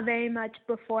a very much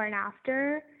before and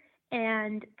after.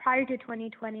 And prior to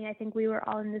 2020, I think we were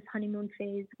all in this honeymoon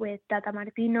phase with Tata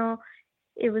Martino.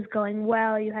 It was going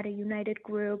well. You had a united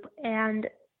group. And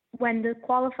when the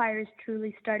qualifiers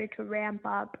truly started to ramp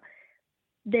up,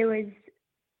 there was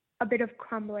a bit of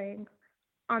crumbling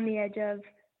on the edge of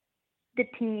the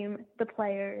team, the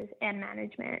players, and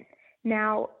management.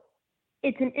 Now,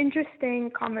 it's an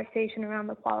interesting conversation around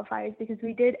the qualifiers because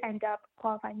we did end up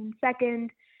qualifying in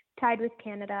second, tied with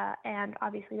Canada, and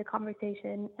obviously the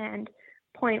conversation and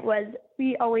point was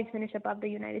we always finish above the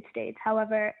United States.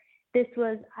 However, this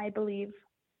was, I believe,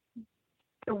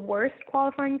 the worst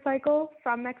qualifying cycle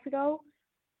from Mexico.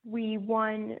 We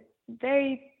won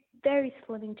very, very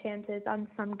slimming chances on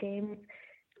some games,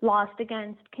 lost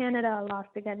against Canada, lost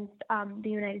against the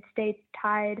United States,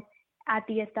 tied at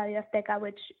the Estadio Azteca,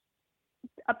 which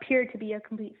appeared to be a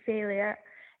complete failure.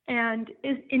 And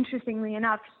interestingly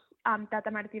enough,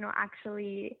 Tata Martino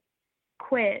actually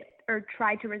quit or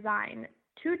tried to resign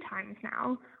 2 times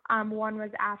now. One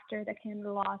was after the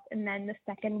Canada loss, and then the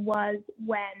second was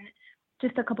when,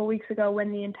 just a couple weeks ago,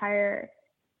 when the entire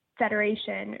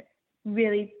federation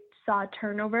really saw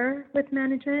turnover with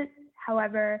management.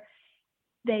 However,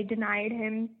 they denied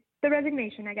him the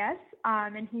resignation, I guess,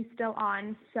 and he's still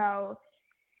on. So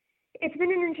it's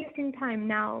been an interesting time.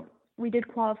 Now, we did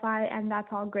qualify, and that's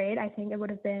all great. I think it would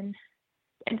have been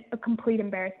a complete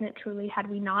embarrassment, truly, had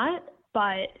we not.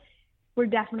 But we're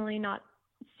definitely not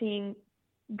seeing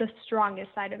the strongest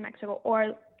side of Mexico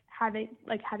or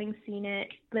having seen it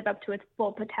live up to its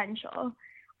full potential.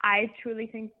 I truly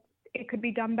think it could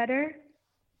be done better,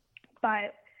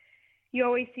 but you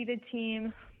always see the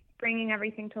team bringing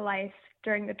everything to life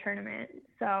during the tournament.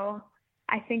 So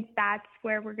I think that's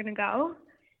where we're going to go.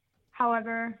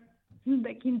 However,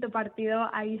 the quinto partido,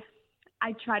 I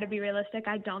try to be realistic.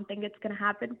 I don't think it's going to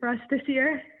happen for us this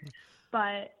year,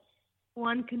 but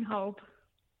one can hope.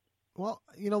 Well,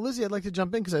 Lizzie, I'd like to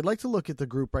jump in because I'd like to look at the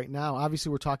group right now. Obviously,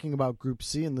 we're talking about Group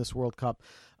C in this World Cup,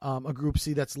 a Group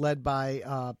C that's led by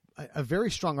a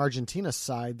very strong Argentina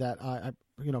side that,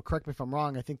 correct me if I'm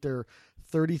wrong, I think they're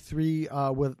 33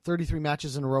 with 33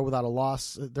 matches in a row without a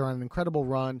loss. They're on an incredible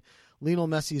run. Lionel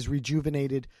Messi is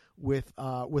rejuvenated with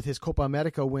his Copa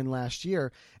America win last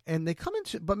year, and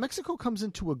but Mexico comes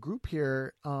into a group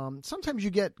here. Sometimes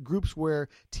you get groups where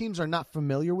teams are not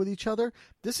familiar with each other.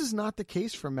 This is not the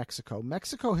case for Mexico.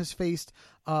 Mexico has faced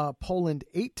Poland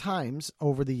 8 times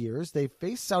over the years. They've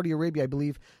faced Saudi Arabia, I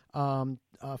believe,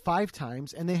 5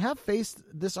 times, and they have faced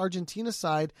this Argentina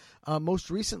side most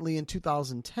recently in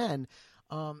 2010.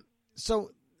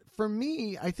 So for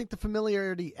me, I think the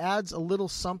familiarity adds a little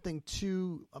something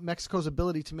to Mexico's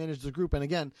ability to manage the group. And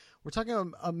again, we're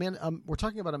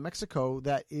talking about a Mexico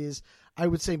that is, I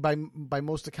would say, by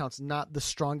most accounts, not the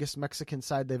strongest Mexican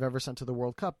side they've ever sent to the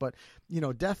World Cup. But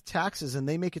death taxes, and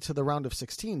they make it to the round of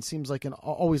 16 seems like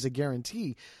always a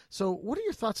guarantee. So, what are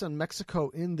your thoughts on Mexico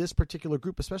in this particular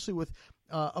group, especially with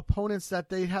opponents that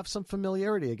they have some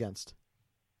familiarity against?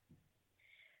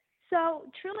 So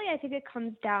truly, I think it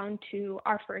comes down to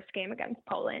our first game against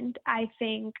Poland. I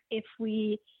think if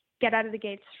we get out of the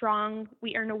gate strong,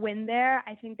 we earn a win there.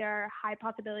 I think there are high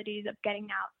possibilities of getting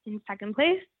out in second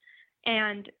place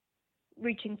and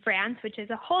reaching France, which is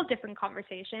a whole different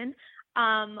conversation.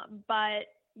 But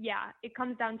yeah, it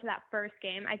comes down to that first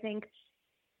game. I think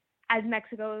as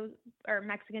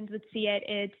Mexicans would see it,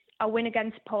 it's a win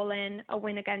against Poland, a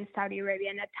win against Saudi Arabia,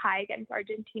 and a tie against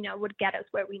Argentina would get us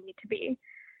where we need to be.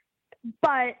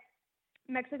 But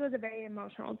Mexico is a very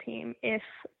emotional team. If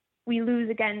we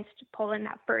lose against Poland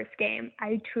that first game,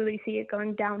 I truly see it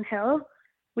going downhill.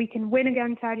 We can win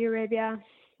against Saudi Arabia.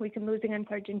 We can lose against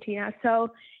Argentina.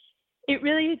 So it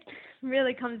really,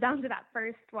 really comes down to that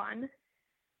first one.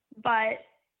 But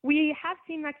we have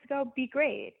seen Mexico be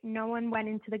great. No one went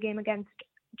into the game against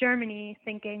Germany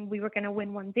thinking we were going to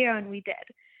win 1-0, and we did.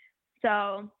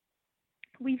 So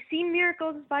we've seen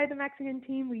miracles by the Mexican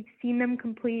team. We've seen them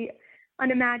complete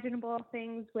unimaginable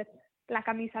things with La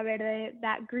Camisa Verde,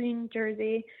 that green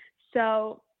jersey.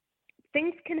 So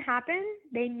things can happen.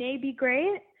 They may be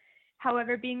great.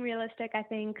 However, being realistic, I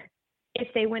think if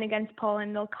they win against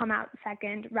Poland, they'll come out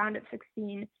second, round of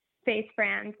 16, face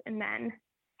France, and then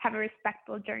have a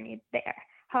respectable journey there.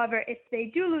 However, if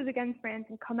they do lose against France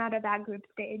and come out of that group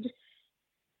stage,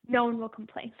 no one will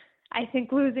complain. I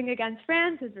think losing against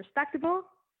France is respectable.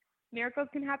 Miracles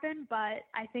can happen, but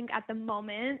I think at the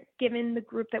moment, given the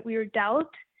group that we were dealt,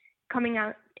 coming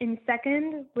out in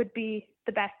second would be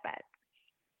the best bet.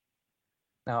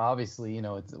 Now, obviously,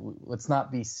 let's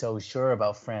not be so sure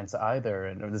about France either.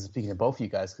 And this is speaking to both of you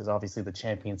guys, because obviously the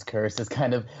champions curse is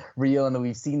kind of real, and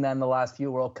we've seen that in the last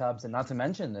few World Cups. And not to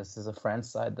mention, this is a France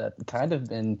side that kind of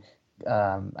been,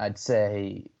 I'd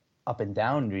say, up and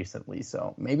down recently.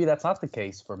 So maybe that's not the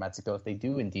case for Mexico if they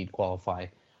do indeed qualify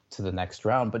to the next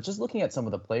round. But just looking at some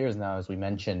of the players now, as we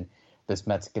mentioned, this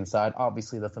Mexican side,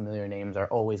 obviously the familiar names are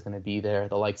always going to be there.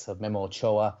 The likes of Memo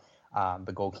Ochoa,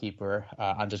 the goalkeeper,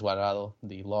 Andres Guardado,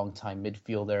 the longtime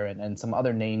midfielder, and some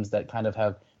other names that kind of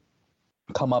have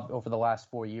come up over the last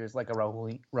 4 years, like a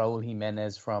Raul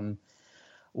Jimenez from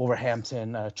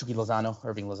Wolverhampton, Chucky Lozano,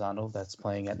 Irving Lozano, that's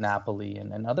playing at Napoli,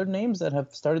 and other names that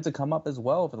have started to come up as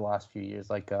well over the last few years,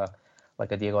 like a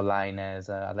Diego Lainez,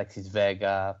 Alexis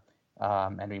Vega,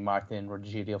 Henry Martin,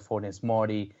 Rogerio Funes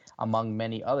Mori, among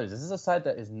many others. This is a side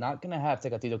that is not going to have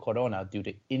Tecatito Corona due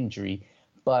to injury,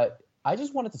 but I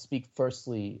just wanted to speak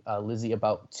firstly, Lizzie,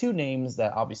 about two names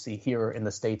that obviously here in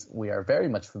the States we are very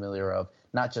much familiar of,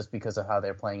 not just because of how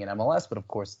they're playing in MLS, but of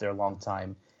course their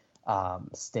longtime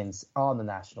stints on the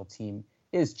national team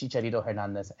is Chicharito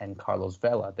Hernandez and Carlos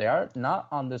Vela. They are not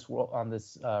on this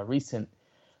recent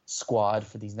squad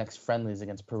for these next friendlies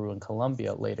against Peru and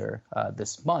Colombia later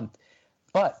this month.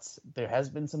 But there has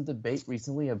been some debate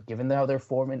recently of, given how their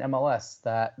form in MLS,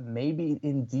 that maybe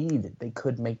indeed they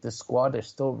could make the squad. There's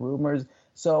still rumors.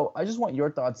 So I just want your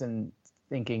thoughts in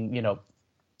thinking,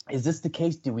 is this the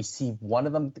case? Do we see one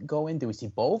of them go in? Do we see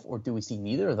both? Or do we see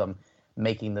neither of them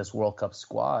making this World Cup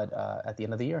squad at the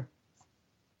end of the year?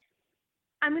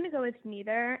 I'm going to go with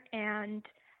neither, and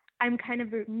I'm kind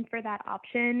of rooting for that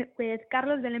option. With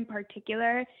Carlos Vela in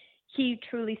particular, he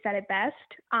truly said it best.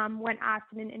 When asked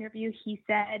in an interview, he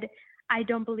said, "I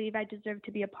don't believe I deserve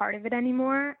to be a part of it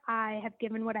anymore. I have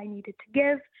given what I needed to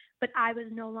give, but I was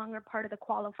no longer part of the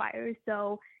qualifiers.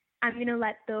 So I'm going to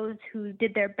let those who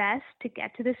did their best to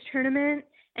get to this tournament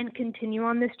and continue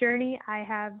on this journey. I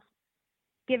have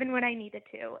given what I needed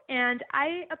to." And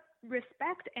I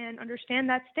respect and understand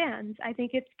that stance. I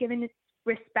think it's given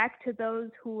respect to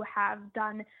those who have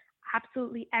done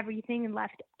absolutely everything and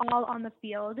left all on the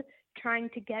field trying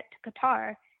to get to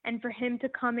Qatar. And for him to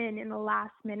come in the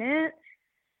last minute,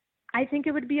 I think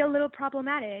it would be a little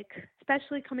problematic,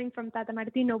 especially coming from Tata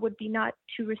Martino, would be not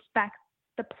to respect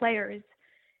the players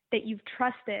that you've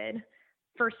trusted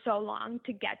for so long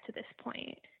to get to this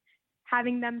point.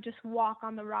 Having them just walk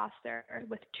on the roster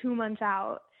with 2 months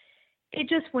out, it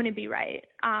just wouldn't be right.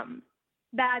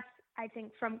 That's, I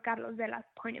think, from Carlos Vela's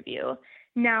point of view.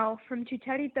 Now, from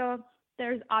Chicharito,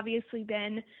 there's obviously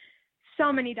been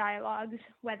so many dialogues,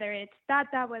 whether it's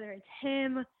Tata, whether it's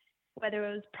him, whether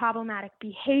it was problematic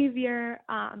behavior.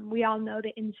 We all know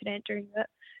the incident during the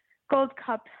Gold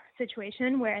Cup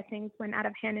situation where things went out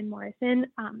of hand in Morrison,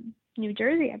 New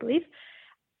Jersey, I believe.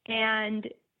 And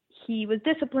he was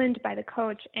disciplined by the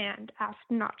coach and asked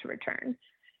not to return.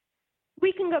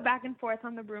 We can go back and forth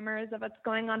on the rumors of what's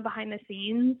going on behind the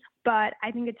scenes, but I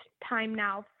think it's time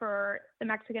now for the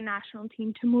Mexican national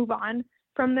team to move on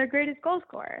from their greatest goal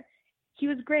scorer. He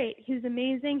was great. He was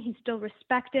amazing. He's still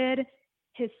respected.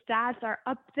 His stats are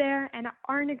up there and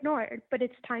aren't ignored, but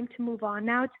it's time to move on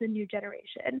now to the new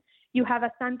generation. You have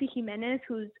a Santi Jimenez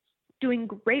who's doing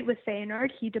great with Feyenoord.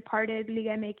 He departed Liga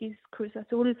MX Cruz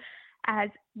Azul as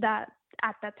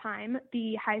at that time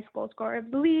the highest goal scorer of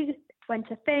the league, went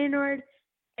to Feyenoord,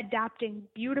 adapting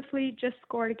beautifully, just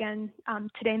scored again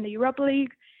today in the Europa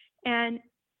League, and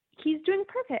he's doing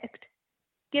perfect.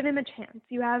 Give him a chance.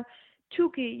 You have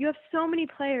Chucky. You have so many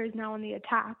players now on the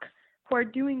attack who are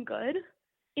doing good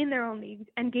in their own leagues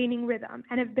and gaining rhythm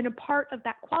and have been a part of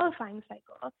that qualifying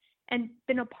cycle and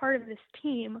been a part of this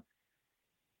team.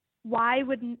 Why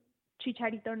wouldn't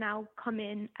Chicharito now come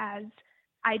in as,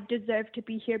 I deserve to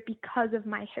be here because of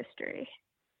my history?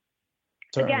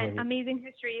 Certainly. Again, amazing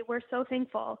history. We're so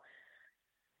thankful.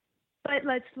 But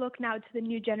let's look now to the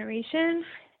new generation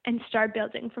and start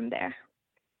building from there.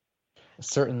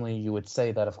 Certainly, you would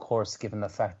say that, of course, given the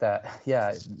fact that,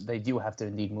 yeah, they do have to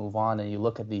indeed move on. And you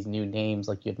look at these new names,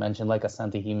 like you had mentioned, like a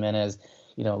Santi Jimenez,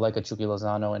 like a Chucky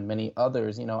Lozano and many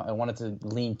others. I wanted to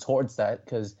lean towards that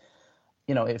because,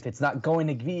 if it's not going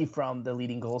to be from the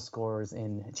leading goal scorers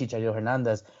in Chicharito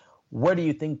Hernandez, where do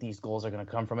you think these goals are going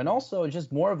to come from? And also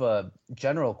just more of a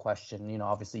general question,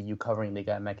 obviously you covering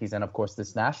Liga MX and, of course,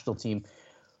 this national team.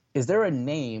 Is there a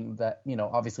name that,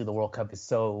 obviously the World Cup is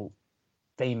so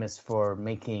famous for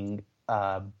making,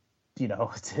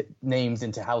 names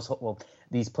into household,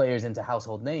 these players into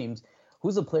household names.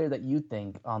 Who's a player that you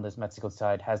think on this Mexico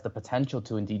side has the potential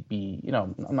to indeed be,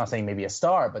 I'm not saying maybe a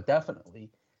star, but definitely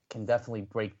can definitely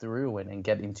break through and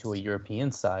get into a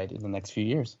European side in the next few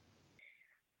years?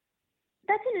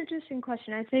 That's an interesting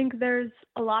question. I think there's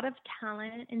a lot of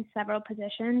talent in several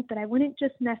positions, but I wouldn't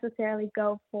just necessarily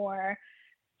go for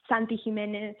Santi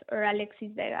Jimenez or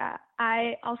Alexis Vega.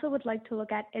 I also would like to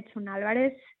look at Edson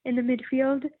Alvarez in the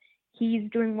midfield. He's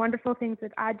doing wonderful things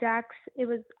with Ajax. It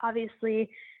was obviously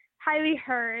highly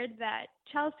heard that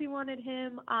Chelsea wanted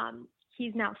him.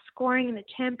 He's now scoring in the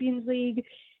Champions League.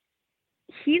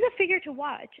 He's a figure to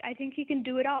watch. I think he can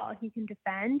do it all. He can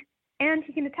defend and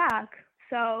he can attack.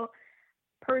 So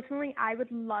personally, I would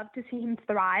love to see him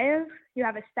thrive. You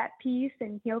have a set piece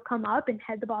and he'll come up and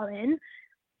head the ball in.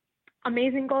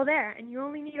 Amazing goal there. And you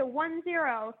only need a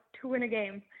 1-0 to win a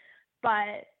game.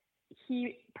 But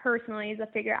he personally is a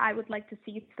figure I would like to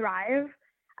see thrive.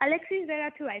 Alexis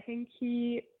Vega too. I think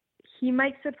he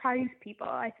might surprise people.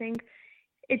 I think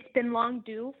it's been long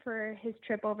due for his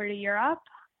trip over to Europe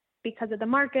because of the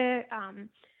market.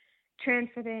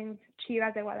 Transfer things,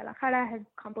 Chivas de Guadalajara has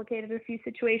complicated a few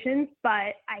situations,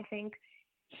 but I think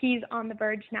he's on the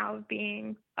verge now of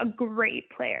being a great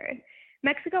player.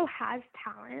 Mexico has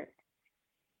talent.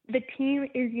 The team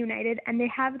is united and they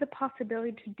have the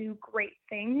possibility to do great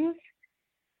things.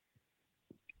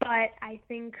 But I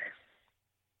think,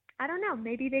 I don't know,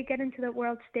 maybe they get into the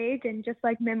world stage and just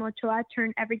like Memo Ochoa,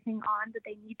 turn everything on that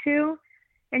they need to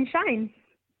and shine.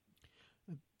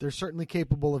 They're certainly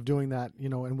capable of doing that,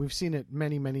 and we've seen it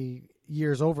many, many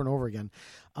years over and over again.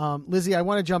 Lizzie, I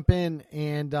want to jump in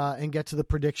and get to the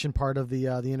prediction part of the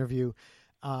interview.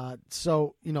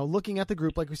 So, looking at the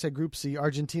group, like we said, Group C,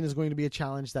 Argentina is going to be a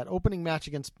challenge. That opening match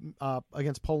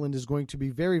against Poland is going to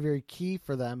be very, very key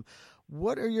for them.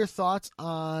 What are your thoughts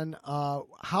on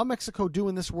how Mexico do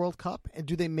in this World Cup? And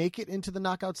do they make it into the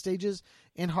knockout stages?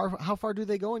 And how far do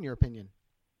they go, in your opinion?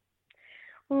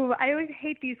 Ooh, I always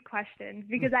hate these questions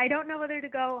because I don't know whether to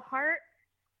go heart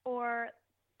or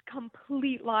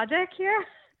complete logic here.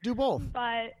 Do both.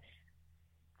 But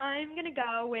I'm going to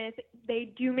go with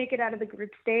they do make it out of the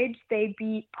group stage. They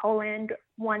beat Poland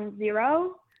 1-0.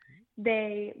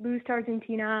 They lose to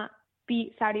Argentina,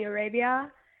 beat Saudi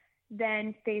Arabia,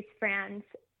 then face France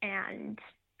and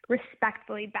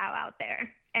respectfully bow out there.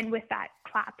 And with that,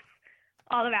 claps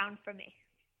all around for me.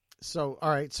 So, all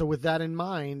right. So with that in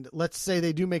mind, let's say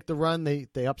they do make the run.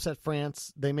 They upset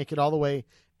France. They make it all the way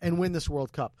and win this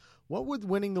World Cup. What would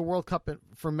winning the World Cup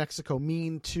for Mexico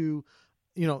mean to,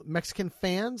 Mexican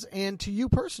fans and to you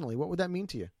personally? What would that mean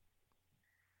to you?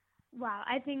 Wow.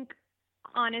 I think,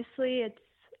 honestly, it's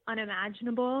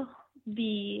unimaginable.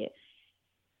 The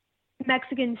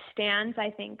Mexican stands, I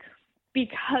think,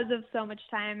 because of so much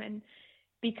time and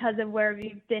because of where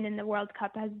we've been in the World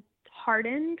Cup, has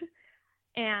hardened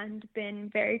and been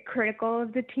very critical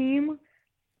of the team.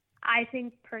 I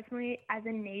think personally, as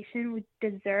a nation, we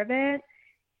deserve it.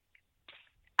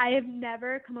 I have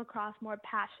never come across more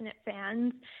passionate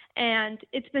fans, and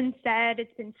it's been said,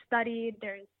 it's been studied,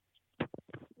 there's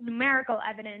numerical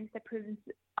evidence that proves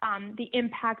the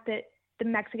impact that the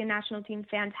Mexican national team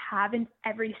fans have in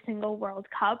every single World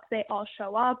Cup. They all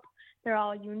show up, they're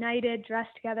all united,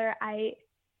 dressed together. I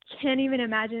can't even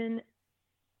imagine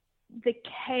the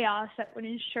chaos that would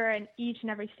ensure in each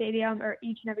and every stadium or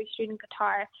each and every street in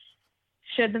Qatar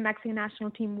should the Mexican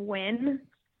national team win.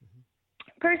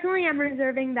 Personally, I'm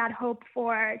reserving that hope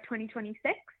for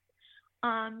 2026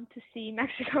 to see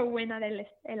Mexico win at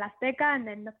El Azteca and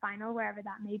then the final, wherever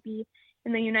that may be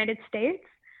in the United States.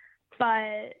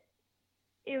 But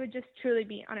it would just truly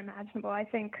be unimaginable. I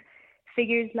think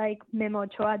figures like Memo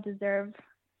Ochoa deserve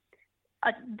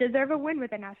a win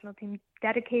with the national team,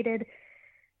 dedicated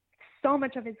so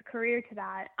much of his career to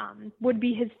that. Would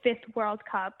be his 5th World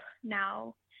Cup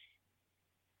now.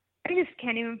 I just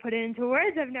can't even put it into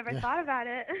words. I've never thought about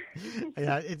it.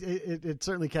 Yeah, it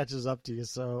certainly catches up to you.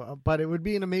 So, but it would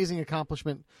be an amazing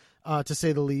accomplishment, to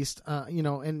say the least.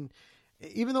 And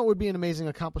even though it would be an amazing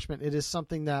accomplishment, it is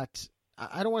something that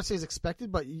I don't want to say is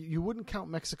expected, but you wouldn't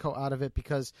count Mexico out of it,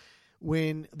 because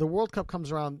when the World Cup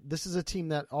comes around, this is a team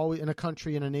that always, in a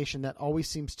country, in a nation that always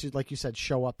seems to, like you said,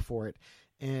 show up for it.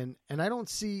 And I don't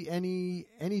see any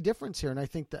difference here. And I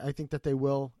think that they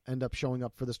will end up showing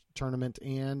up for this tournament.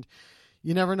 And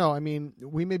you never know. I mean,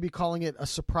 we may be calling it a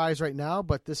surprise right now,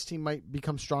 but this team might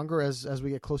become stronger as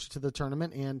we get closer to the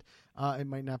tournament, and it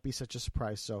might not be such a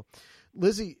surprise. So,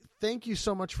 Lizzie, thank you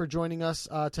so much for joining us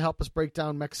to help us break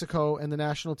down Mexico and the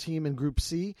national team in Group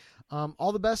C.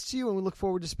 All the best to you, and we look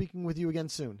forward to speaking with you again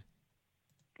soon.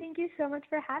 Thank you so much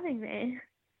for having me.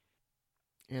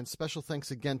 And special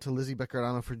thanks again to Lizzie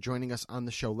Beccardano for joining us on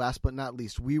the show. Last but not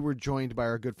least, we were joined by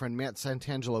our good friend Matt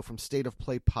Santangelo from State of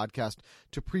Play podcast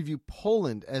to preview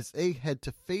Poland as they head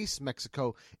to face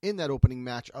Mexico in that opening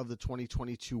match of the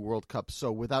 2022 World Cup. So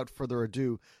without further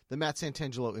ado, the Matt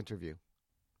Santangelo interview.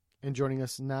 And joining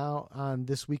us now on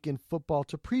This Week in Football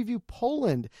to preview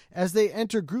Poland as they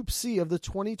enter Group C of the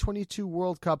 2022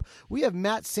 World Cup, we have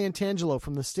Matt Santangelo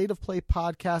from the State of Play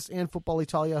podcast and Football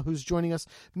Italia who's joining us.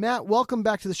 Matt, welcome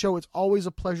back to the show. It's always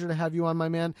a pleasure to have you on, my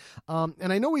man.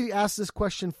 And I know we asked this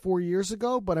question 4 years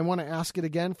ago, but I want to ask it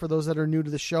again for those that are new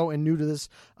to the show and new to this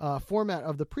format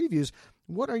of the previews.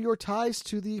 What are your ties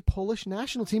to the Polish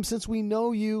national team, since we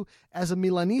know you as a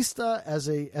Milanista, as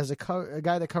a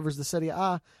guy that covers the Serie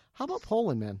A? How about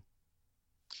Poland, man?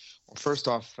 Well, first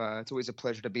off, it's always a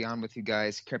pleasure to be on with you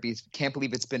guys. Can't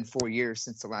believe it's been 4 years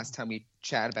since the last time we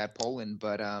chatted about Poland.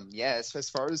 But as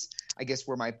far as I guess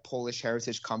where my Polish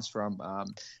heritage comes from,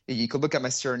 you could look at my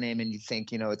surname and you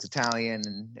think, it's Italian,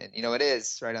 and it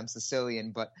is, right? I'm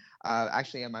Sicilian, but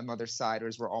actually on my mother's side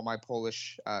is where all my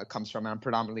Polish comes from. I'm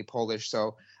predominantly Polish.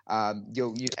 So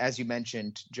as you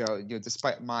mentioned, Joe,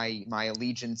 despite my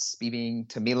allegiance being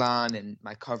to Milan and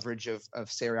my coverage of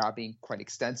Serie A being quite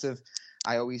extensive,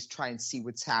 I always try and see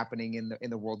what's happening in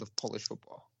the world of Polish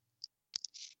football.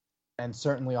 And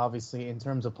certainly, obviously, in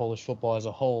terms of Polish football as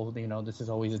a whole, this is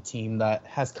always a team that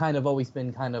has kind of always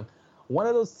been kind of one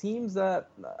of those teams that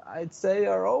I'd say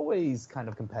are always kind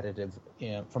of competitive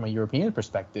from a European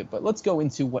perspective. But let's go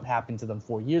into what happened to them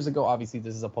 4 years ago. Obviously,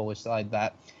 this is a Polish side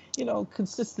that,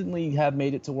 consistently have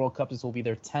made it to World Cup. This will be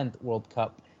their 10th World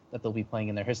Cup that they'll be playing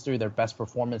in their history. Their best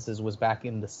performances was back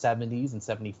in the 70s, in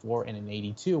 74 and in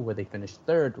 82, where they finished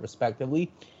third, respectively.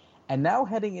 And now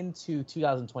heading into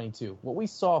 2022, what we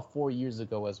saw 4 years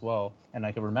ago as well, and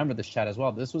I can remember this chat as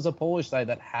well, this was a Polish side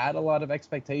that had a lot of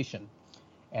expectation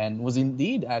and was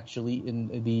indeed actually in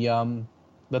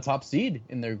the top seed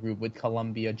in their group with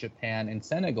Colombia, Japan, and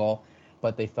Senegal,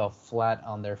 but they fell flat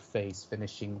on their face,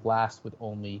 finishing last with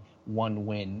only 1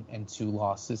 win and 2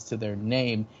 losses to their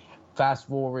name. Fast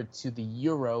forward to the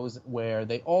Euros, where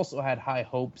they also had high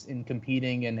hopes in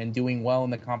competing and doing well in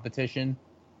the competition,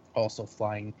 also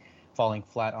falling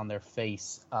flat on their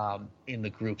face in the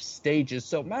group stages.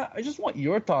 So, Matt, I just want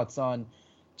your thoughts on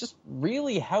just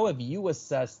really how have you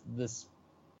assessed this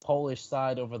Polish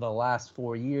side over the last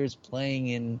 4 years, playing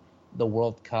in the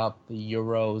World Cup, the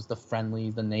Euros, the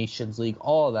friendlies, the Nations League,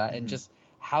 all of that, and just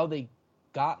how they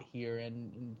got here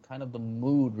and kind of the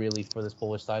mood really for this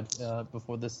Polish side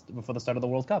before the start of the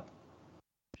World Cup.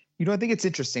 I think it's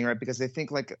interesting, right? Because I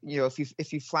think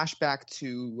if you flash back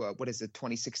to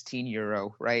 2016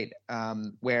 Euro, right,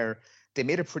 where they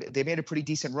made a pretty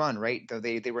decent run, right? Though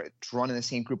they were drawn in the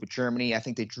same group with Germany. I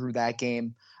think they drew that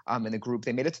game in the group.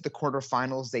 They made it to the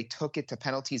quarterfinals. They took it to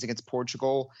penalties against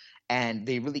Portugal, and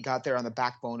they really got there on the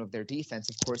backbone of their defense.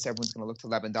 Of course, everyone's going to look to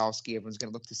Lewandowski. Everyone's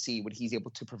going to look to see what he's able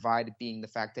to provide, being the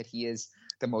fact that he is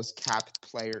the most capped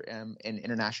player in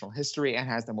international history and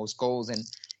has the most goals. And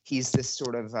he's this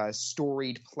sort of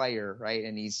storied player, right?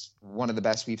 And he's one of the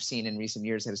best we've seen in recent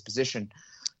years at his position.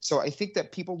 So I think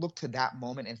that people looked to that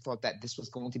moment and thought that this was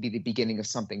going to be the beginning of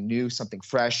something new, something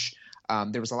fresh.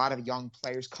 There was a lot of young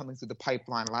players coming through the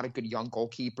pipeline, a lot of good young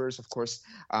goalkeepers. Of course,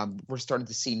 we're starting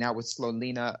to see now with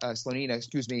Slonina,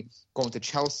 going to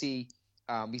Chelsea.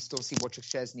 We still see Wojciech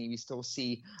Szczesny. We still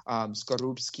see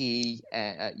Skorupski,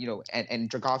 and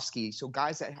Dragowski. So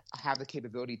guys that have the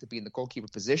capability to be in the goalkeeper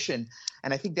position.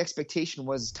 And I think the expectation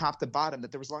was top to bottom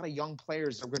that there was a lot of young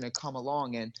players that were going to come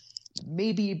along, and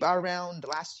maybe around the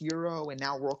last Euro and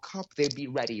now World Cup, they'd be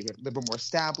ready, a little bit more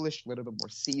established, a little bit more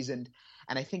seasoned.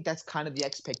 And I think that's kind of the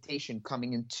expectation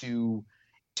coming into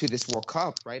this World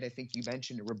Cup, right? I think you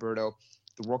mentioned it, Roberto.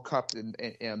 The World Cup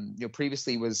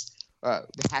previously was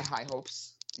they had high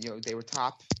hopes. They were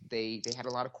top. They had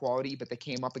a lot of quality, but they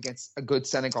came up against a good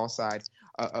Senegal side,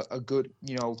 a good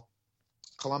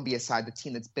Colombia side, the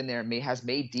team that's been there and has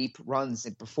made deep runs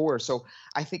before. So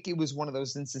I think it was one of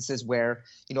those instances where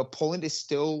Poland is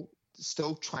still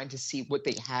trying to see what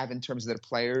they have in terms of their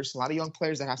players. A lot of young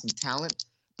players that have some talent,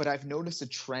 but I've noticed a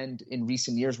trend in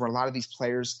recent years where a lot of these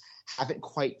players haven't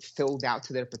quite filled out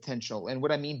to their potential. And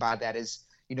what I mean by that is,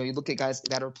 you look at guys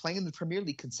that are playing in the Premier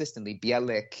League consistently,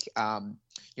 Bielik, Jan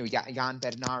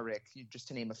Bednarek, just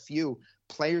to name a few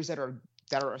players that are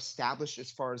established as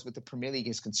far as what the Premier League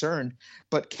is concerned,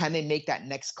 but can they make that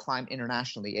next climb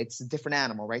internationally? It's a different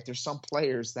animal, right? There's some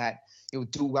players that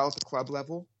do well at the club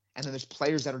level, And then there's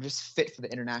players that are just fit for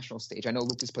the international stage. I know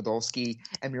Lucas Podolski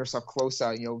and Miroslav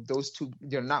Klose, those two,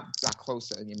 they're not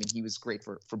Klose. I mean, he was great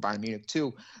for Bayern Munich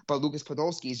too. But Lucas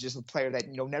Podolski is just a player that,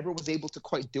 never was able to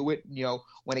quite do it,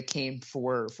 when it came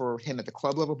for him at the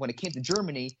club level. When it came to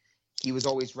Germany, he was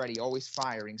always ready, always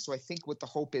firing. So I think what the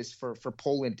hope is for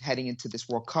Poland heading into this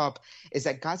World Cup is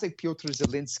that guys like Piotr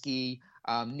Zielinski,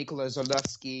 Nikola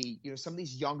Zalewski, some of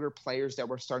these younger players that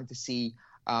we're starting to see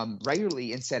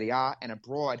regularly in Serie A and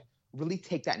abroad really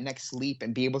take that next leap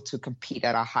and be able to compete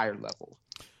at a higher level.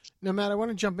 Now, Matt, I want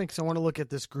to jump in because I want to look at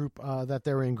this group that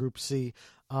they're in, Group C.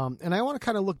 And I want to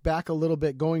kind of look back a little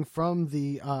bit going from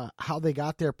the how they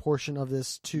got their portion of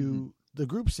this to the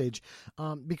group stage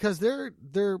because their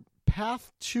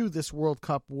path to this World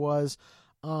Cup was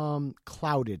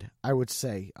clouded, I would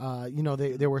say.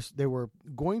 They were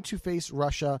going to face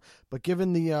Russia, but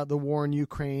given the war in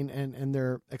Ukraine and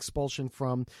their expulsion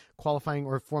from qualifying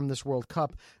or from this World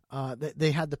Cup,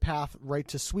 they had the path right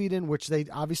to Sweden, which they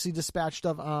obviously dispatched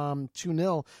of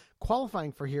 2-0,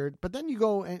 qualifying for here. But then you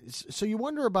go, and so you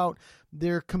wonder about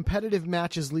their competitive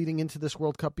matches leading into this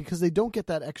World Cup because they don't get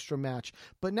that extra match.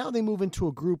 But now they move into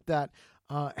a group that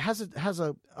has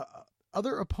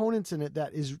other opponents in it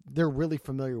that they're really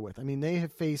familiar with. I mean, they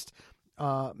have faced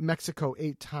Mexico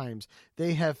 8 times.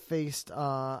 They have faced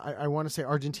I want to say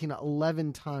Argentina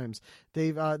 11 times.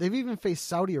 They've even faced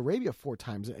Saudi Arabia 4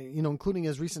 times, including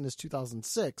as recent as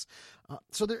 2006.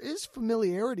 So there is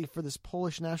familiarity for this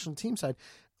Polish national team side.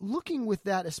 Looking with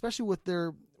that, especially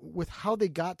with how they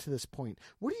got to this point,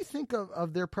 what do you think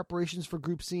of their preparations for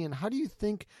Group C, and how do you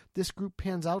think this group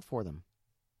pans out for them?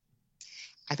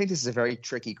 I think this is a very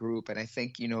tricky group. And I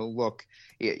think, look,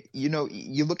 you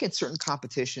look at certain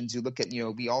competitions, you look at,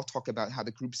 we all talk about how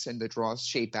the groups and the draws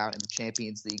shape out in the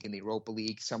Champions League and the Europa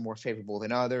League, some more favorable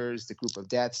than others, the group of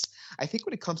deaths. I think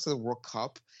when it comes to the World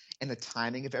Cup and the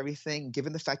timing of everything,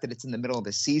 given the fact that it's in the middle of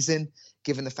the season,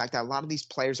 given the fact that a lot of these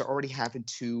players are already having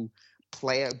to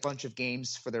play a bunch of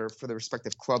games for their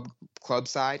respective club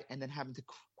side, and then having to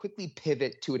quickly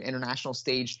pivot to an international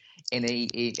stage in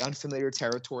a unfamiliar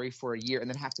territory for a year, and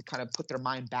then have to kind of put their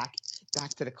mind back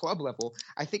to the club level.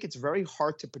 I think it's very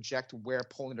hard to project where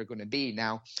Poland are going to be.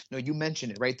 Now, you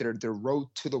mentioned it, right? Their road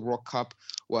to the World Cup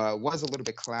was a little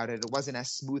bit clouded. It wasn't as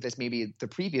smooth as maybe the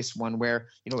previous one, where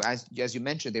as you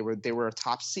mentioned, they were a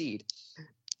top seed.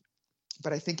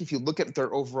 But I think if you look at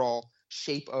their overall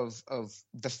shape of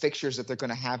the fixtures that they're going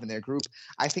to have in their group,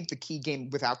 I think the key game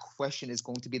without question is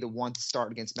going to be the one to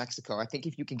start against Mexico. I think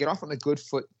if you can get off on a good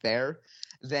foot there,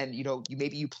 then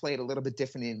you play it a little bit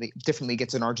differently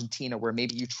against an Argentina, where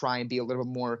maybe you try and be a little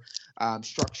bit more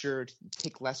structured,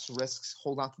 take less risks,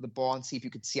 hold on to the ball, and see if you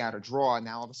could see out a draw. And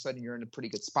now all of a sudden you're in a pretty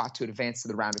good spot to advance to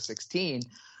the round of 16.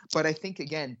 But I think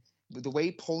again, the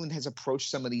way Poland has approached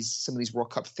some of these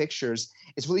World Cup fixtures,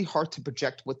 it's really hard to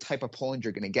project what type of Poland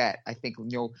you're going to get. I think,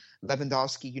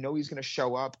 Lewandowski, he's going to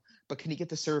show up, but can he get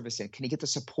the service in? Can he get the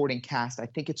supporting cast? I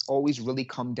think it's always really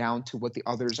come down to what the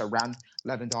others around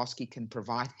Lewandowski can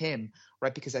provide him,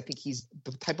 right? Because I think he's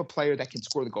the type of player that can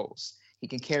score the goals. He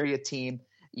can carry a team.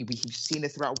 We've seen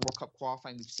it throughout World Cup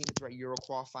qualifying. We've seen it throughout Euro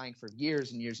qualifying for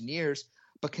years and years and years.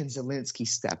 But can Zielinski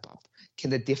step up?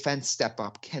 Can the defense step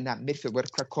up? Can that midfield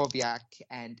with Krakowiak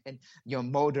and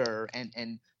Moder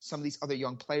and some of these other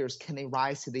young players, can they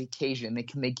rise to the occasion?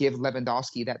 Can they give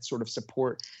Lewandowski that sort of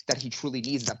support that he truly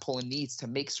needs, that Poland needs to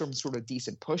make some sort of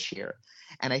decent push here?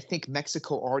 And I think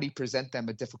Mexico already present them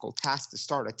a difficult task to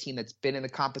start, a team that's been in the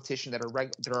competition, that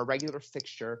are a regular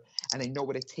fixture, and they know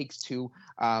what it takes to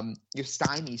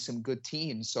stymie some good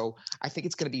teams. So I think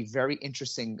it's going to be very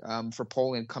interesting for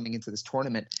Poland coming into this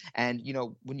tournament. And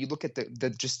when you look at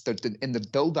in the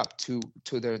build up to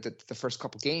the first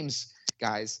couple games,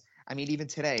 guys, I mean, even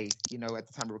today, at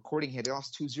the time of recording here, they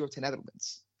lost 2-0 to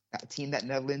Netherlands. That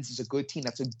Netherlands is a good team.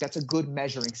 That's a good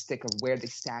measuring stick of where they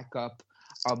stack up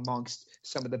amongst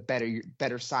some of the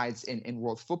better sides in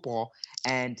world football.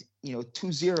 And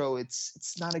 2-0,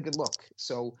 it's not a good look.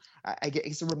 So I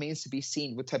guess it remains to be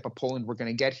seen what type of Poland we're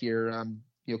going to get here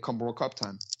come World Cup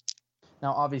time.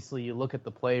 Now, obviously, you look at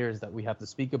the players that we have to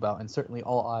speak about, and certainly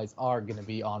all eyes are going to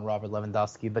be on Robert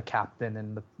Lewandowski, the captain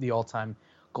and the all-time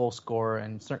goal scorer,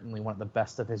 and certainly one of the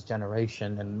best of his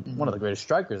generation and one of the greatest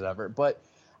strikers ever. But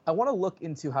I want to look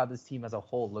into how this team as a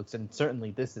whole looks, and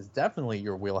certainly this is definitely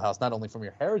your wheelhouse, not only from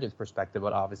your heritage perspective,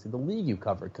 but obviously the league you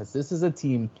cover, because this is a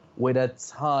team with a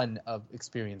ton of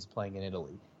experience playing in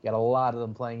Italy. You got a lot of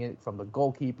them playing it, from the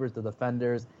goalkeepers, the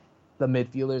defenders, the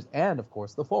midfielders, and, of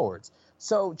course, the forwards.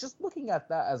 So just looking at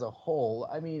that as a whole,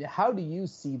 I mean, how do you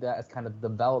see that as kind of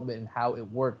development and how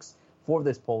it works for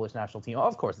this Polish national team.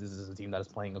 Of course, this is a team that is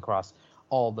playing across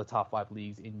all the top 5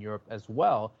 leagues in Europe as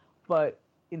well. But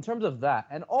in terms of that,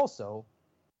 and also,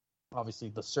 obviously,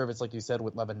 the service, like you said,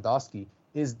 with Lewandowski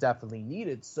is definitely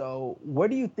needed. So where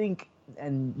do you think,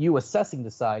 and you assessing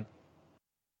the side,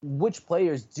 which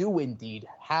players do indeed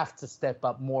have to step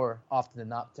up more often than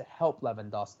not to help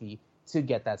Lewandowski to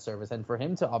get that service and for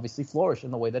him to obviously flourish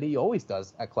in the way that he always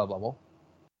does at club level?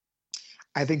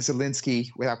 I think Zielinski,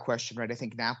 without question, right? I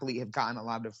think Napoli have gotten a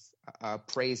lot of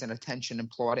praise and attention and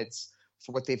plaudits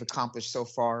for what they've accomplished so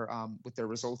far with their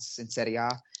results in Serie A,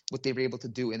 what they were able to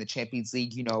do in the Champions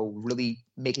League, really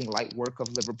making light work of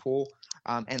Liverpool.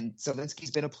 And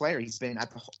Zielinski's been a player. He's been at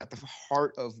the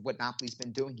heart of what Napoli's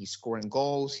been doing. He's scoring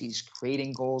goals. He's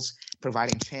creating goals,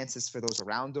 providing chances for those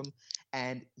around him.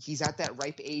 And he's at that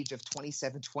ripe age of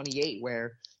 27, 28,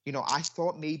 where, I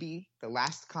thought maybe the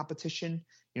last competition,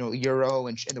 Euro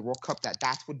and the World Cup,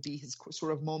 that would be his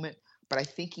sort of moment. But I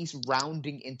think he's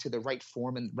rounding into the right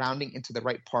form and rounding into the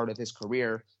right part of his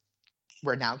career,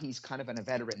 where now he's kind of a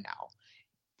veteran now.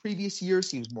 Previous years,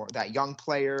 he was more that young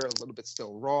player, a little bit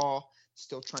still raw,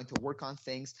 still trying to work on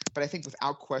things. But I think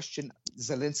without question,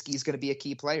 Zielinski is going to be a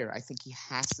key player. I think he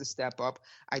has to step up.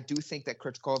 I do think that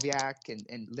Krychowiak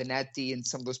and Linetti and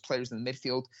some of those players in the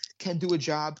midfield can do a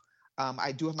job.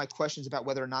 I do have my questions about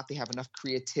whether or not they have enough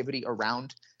creativity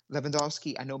around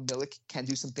Lewandowski. I know Milik can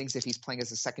do some things if he's playing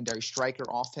as a secondary striker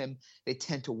off him. They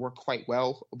tend to work quite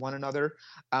well with one another.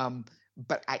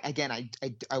 But I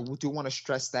do want to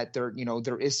stress that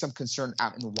there is some concern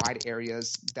out in the wide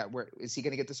areas that where is he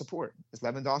going to get the support? Is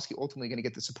Lewandowski ultimately going to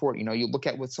get the support? You look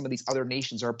at what some of these other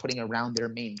nations are putting around their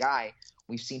main guy.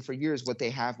 We've seen for years what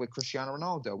they have with Cristiano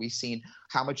Ronaldo. We've seen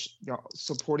how much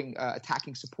supporting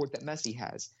attacking support that Messi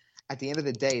has. At the end of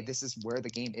the day, this is where the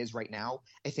game is right now.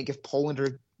 I think if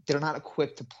Poland they're not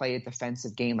equipped to play a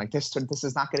defensive game like this. This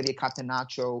is not going to be a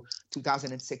Catenaccio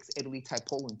 2006 Italy type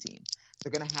Poland team.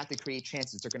 They're going to have to create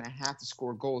chances. They're going to have to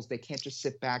score goals. They can't just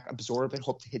sit back, absorb, and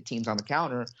hope to hit teams on the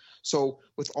counter. So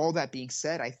with all that being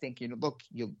said, I think, look,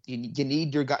 you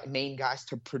need your main guys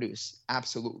to produce.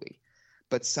 Absolutely.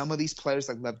 But some of these players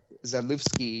like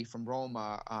Zalewski from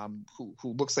Roma, who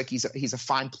looks like he's a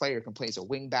fine player, can play as a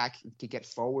wing back, can get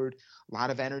forward, a lot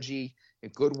of energy, a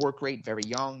good work rate, very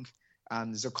young.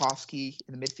 Zurkowski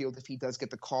in the midfield, if he does get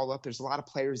the call up, there's a lot of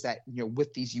players that,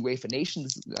 with these UEFA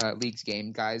Nations Leagues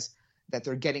game guys, that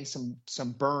they're getting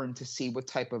some burn to see what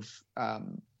type of,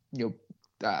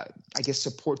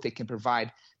 support they can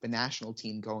provide the national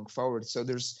team going forward. So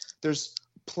there's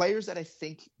players that I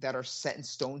think that are set in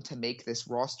stone to make this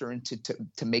roster and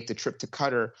to make the trip to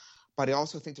Qatar. But I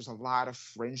also think there's a lot of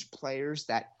fringe players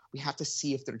that we have to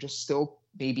see if they're just still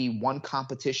maybe one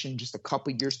competition, just a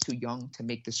couple years too young to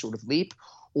make this sort of leap,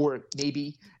 or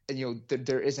maybe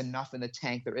there is enough in the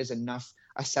tank, there is enough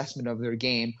assessment of their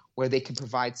game where they can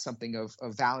provide something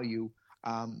of value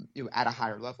at a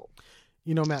higher level.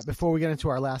 Matt, before we get into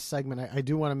our last segment, I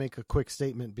do want to make a quick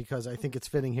statement because I think it's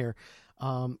fitting here.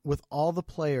 With all the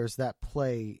players that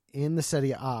play in the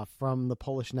Serie A from the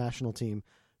Polish national team,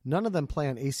 none of them play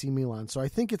on AC Milan. So I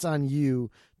think it's on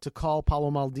you to call Paolo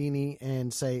Maldini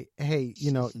and say, hey,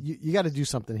 you got to do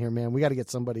something here, man. We got to get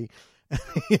somebody,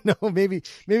 maybe.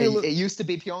 It used to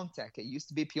be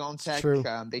Piontek. True.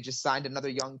 They just signed another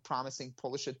young, promising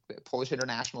Polish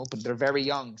international, but they're very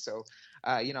young. So,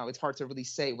 it's hard to really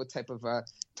say what type of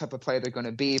player they're going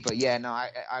to be. But yeah, no, I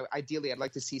ideally I'd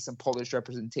like to see some Polish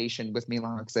representation with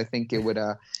Milan because I think it would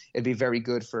it'd be very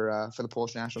good for the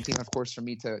Polish national team. Of course, for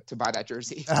me to buy that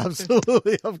jersey.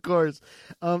 Absolutely, of course.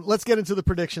 Let's get into the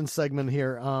prediction segment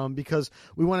here because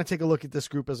we want to take a look at this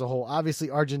group as a whole.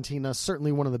 Obviously, Argentina,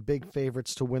 certainly one of the big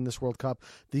favorites to win this World Cup,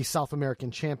 the South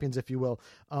American champions, if you will.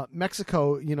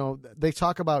 Mexico, they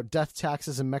talk about death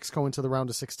taxes in Mexico into the round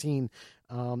of 16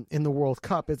 in the World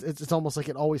Cup. It's almost like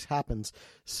it always happens.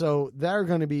 So they're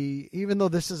going to be, even though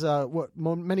this is what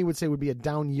many would say would be a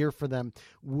down year for them,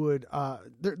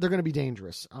 they're going to be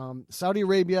dangerous. Saudi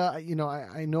Arabia,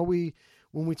 I know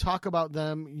when we talk about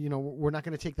them, we're not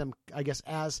going to take them, I guess,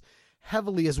 as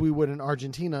heavily as we would in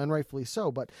Argentina, and rightfully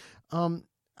so. But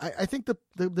I think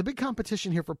the big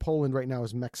competition here for Poland right now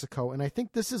is Mexico, and I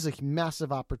think this is a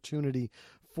massive opportunity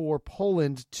for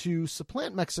Poland to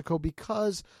supplant Mexico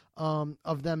because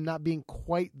of them not being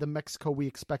quite the Mexico we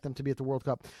expect them to be at the World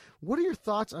Cup. What are your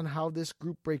thoughts on how this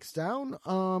group breaks down?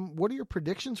 What are your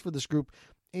predictions for this group?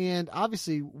 And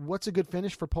obviously, what's a good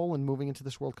finish for Poland moving into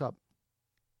this World Cup?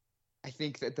 I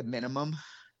think that the minimum,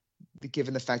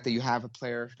 given the fact that you have a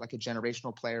player like a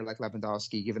generational player like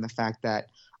Lewandowski, given the fact that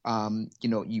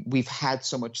we've had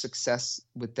so much success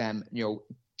with them,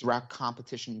 throughout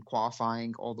competition,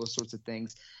 qualifying, all those sorts of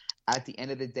things. at the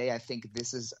end of the day, I think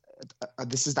this is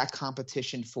that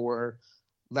competition for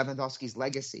Lewandowski's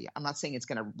legacy. I'm not saying it's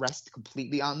going to rest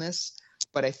completely on this,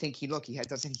 but I think he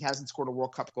hasn't scored a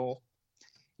World Cup goal.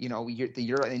 In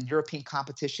European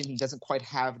competition, he doesn't quite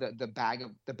have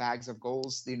the bags of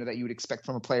goals that you would expect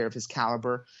from a player of his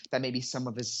caliber that maybe some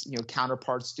of his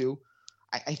counterparts do.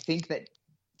 I think that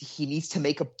he needs to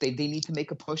they need to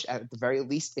make a push at the very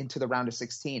least into the round of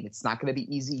 16. It's not going to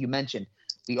be easy. You mentioned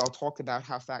we all talked about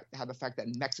how the fact that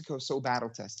Mexico is so battle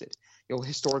tested.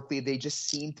 Historically they just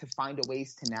seem to find a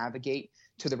ways to navigate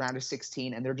to the round of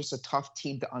 16, and they're just a tough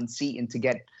team to unseat and to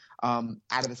get out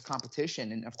of this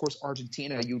competition. And of course,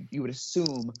 Argentina, you would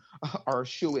assume are a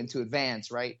shoo-in to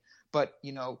advance, right? But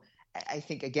I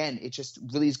think again, it just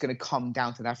really is going to come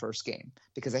down to that first game,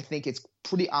 because I think it's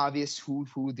pretty obvious who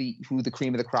the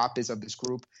cream of the crop is of this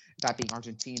group, that being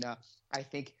Argentina. I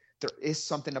think there is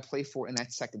something to play for in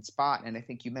that second spot, and I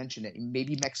think you mentioned it.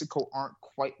 Maybe Mexico aren't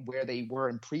quite where they were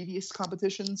in previous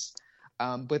competitions.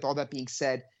 With all that being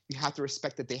said, you have to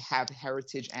respect that they have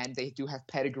heritage and they do have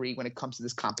pedigree when it comes to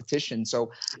this competition.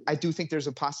 So I do think there's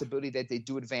a possibility that they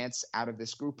do advance out of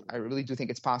this group. I really do think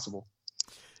it's possible.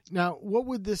 Now, what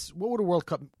would a World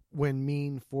Cup win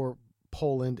mean for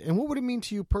Poland, and what would it mean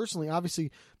to you personally?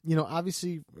 Obviously,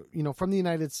 from the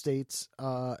United States,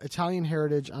 Italian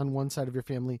heritage on one side of your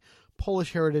family,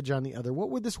 Polish heritage on the other. What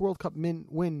would this World Cup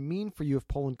win mean for you if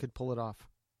Poland could pull it off?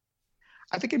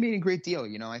 I think it'd mean a great deal.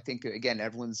 I think, again,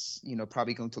 everyone's,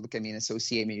 probably going to look at me and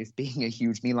associate me with being a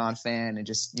huge Milan fan and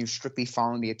just strictly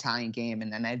following the Italian game.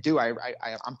 And I do. I'm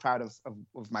proud of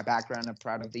my background. I'm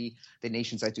proud of the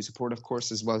nations I do support, of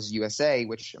course, as well as USA,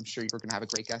 which I'm sure you're going to have a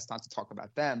great guest on to talk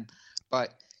about them.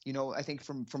 But, I think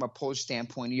from a Polish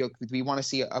standpoint, we want to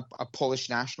see a Polish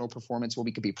national performance where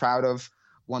we could be proud of,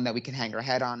 one that we can hang our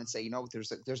head on and say,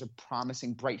 there's a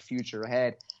promising, bright future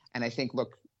ahead. And I think,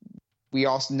 look, we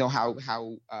also know how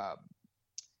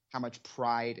much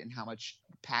pride and how much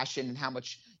passion and how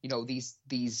much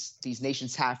these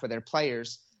nations have for their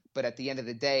players. But at the end of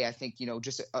the day, I think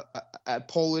just a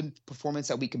Poland performance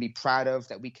that we can be proud of,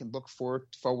 that we can look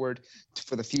forward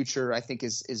for the future, I think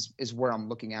is where I'm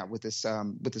looking at with this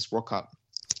World Cup.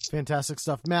 Fantastic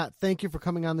stuff. Matt, thank you for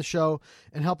coming on the show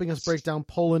and helping us break down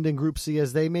Poland in Group C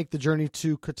as they make the journey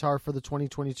to Qatar for the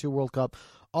 2022 World Cup.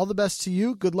 All the best to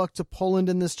you. Good luck to Poland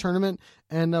in this tournament,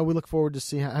 and we look forward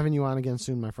to having you on again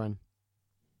soon, my friend.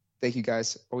 Thank you,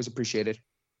 guys. Always appreciate it.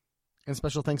 And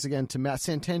special thanks again to Matt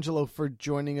Santangelo for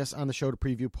joining us on the show to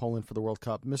preview Poland for the World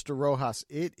Cup. Mr. Rojas,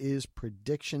 it is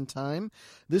prediction time.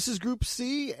 This is Group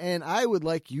C, and I would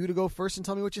like you to go first and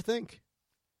tell me what you think.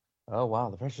 Oh, wow.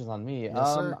 The pressure's on me.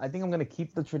 Yes, sir. I think I'm going to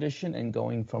keep the tradition and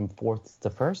going from fourth to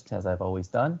first, as I've always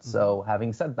done. Mm-hmm. So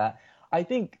having said that, I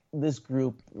think this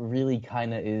group really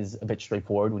kind of is a bit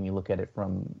straightforward when you look at it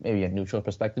from maybe a neutral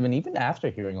perspective. And even after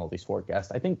hearing all these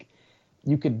forecasts, I think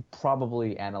you could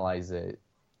probably analyze it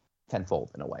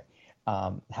tenfold in a way.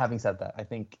 Having said that, I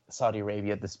think Saudi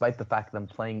Arabia, despite the fact of them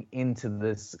playing into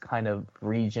this kind of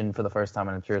region for the first time,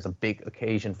 and I'm sure it's a big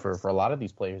occasion for a lot of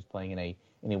these players playing in a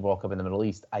World Cup in the Middle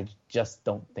East, I just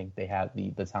don't think they have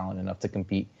the talent enough to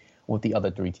compete with the other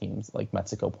three teams like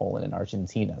Mexico, Poland, and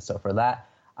Argentina. So for that,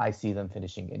 I see them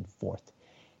finishing in fourth.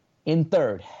 In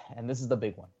third, and this is the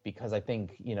big one, because I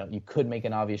think, you could make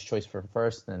an obvious choice for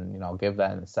first, and, I'll give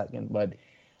that in a second, but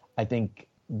I think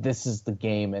this is the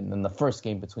game, and then the first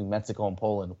game between Mexico and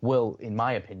Poland will, in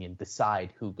my opinion,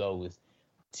 decide who goes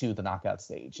to the knockout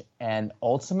stage. And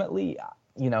ultimately,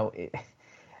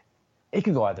 it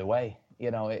could go either way.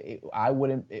 I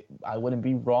wouldn't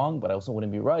be wrong, but I also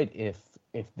wouldn't be right if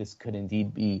this could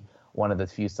indeed be one of the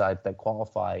few sides that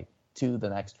qualify to the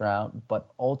next round. But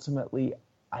ultimately,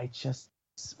 I just,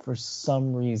 for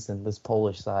some reason, this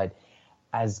Polish side,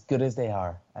 as good as they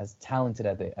are, as talented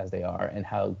as they are, and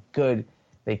how good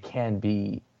they can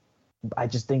be, I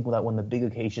just think that when the big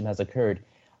occasion has occurred,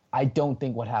 I don't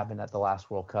think what happened at the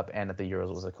last World Cup and at the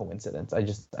Euros was a coincidence.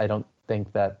 I don't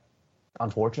think that,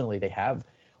 unfortunately, they have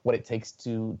what it takes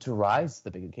to rise to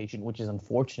the big occasion, which is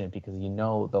unfortunate because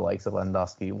the likes of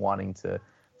Lewandowski wanting to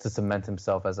cement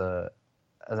himself as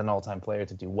an all-time player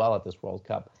to do well at this World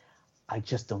Cup. I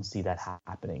just don't see that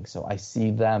happening. So I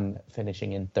see them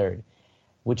finishing in third,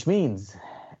 which means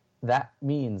that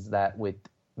with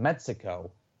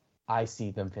Mexico, I see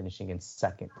them finishing in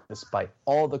second, despite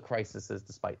all the crises,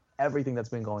 despite everything that's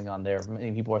been going on there.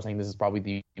 Many people are saying this is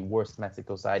probably the worst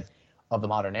Mexico side of the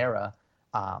modern era.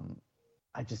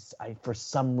 For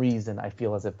some reason, I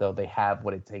feel as if though they have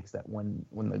what it takes, that when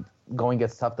the going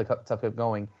gets tough to get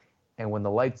going, and when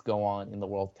the lights go on in the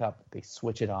World Cup, they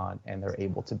switch it on and they're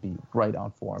able to be right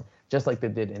on form, just like they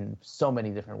did in so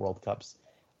many different World Cups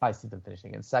I see them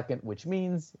finishing in second, which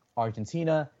means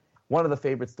Argentina, one of the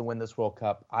favorites to win this World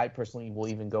Cup. I personally will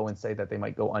even go and say that they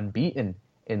might go unbeaten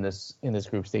in this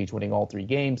group stage, winning all 3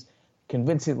 games,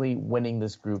 convincingly winning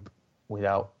this group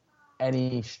without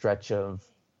any stretch of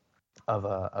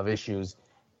issues.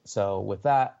 So with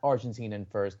that, Argentina in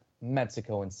first,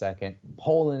 Mexico in second,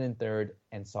 Poland in third,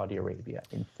 and Saudi Arabia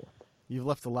in fourth. You've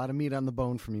left a lot of meat on the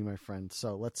bone for me, my friend.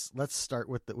 So let's start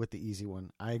with the easy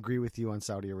one. I agree with you on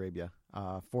Saudi Arabia.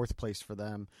 4th place for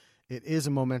them. It is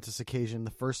a momentous occasion,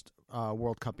 the first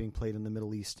World Cup being played in the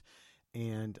Middle East,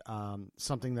 and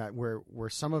something that where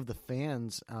some of the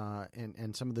fans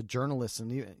and some of the journalists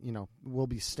and will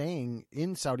be staying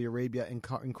in Saudi Arabia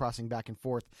and crossing back and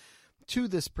forth to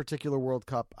this particular World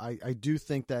Cup. I do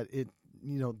think that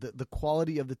the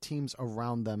quality of the teams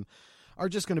around them are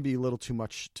just going to be a little too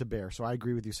much to bear. So I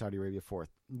agree with you, Saudi Arabia 4th.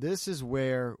 This is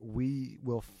where we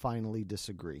will finally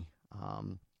disagree.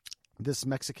 This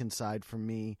Mexican side, for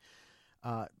me,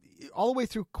 all the way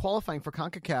through qualifying for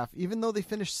CONCACAF, even though they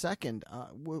finished second,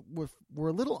 were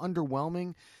a little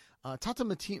underwhelming.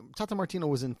 Tata Martino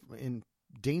was in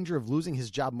danger of losing his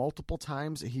job multiple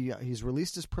times. He's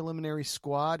released his preliminary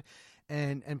squad,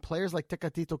 and players like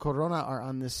Tecatito Corona are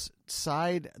on this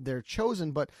side. They're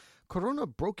chosen, but Corona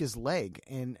broke his leg,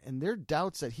 and there are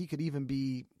doubts that he could even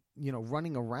be,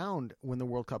 running around when the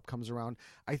World Cup comes around.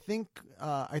 I think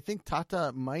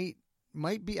Tata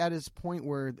might be at his point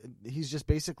where he's just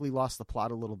basically lost the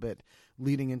plot a little bit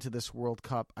leading into this World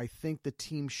Cup. I think the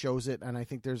team shows it, and I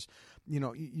think there's,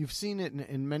 you've seen it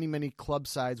in many, many club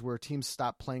sides where teams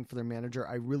stop playing for their manager.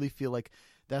 I really feel like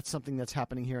that's something that's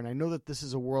happening here. And I know that this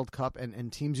is a World Cup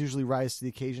and teams usually rise to the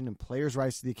occasion and players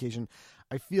rise to the occasion.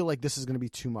 I feel like this is going to be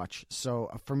too much. So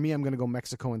for me, I'm going to go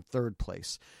Mexico in 3rd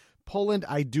place. Poland,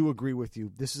 I do agree with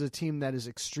you. This is a team that is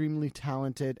extremely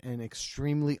talented and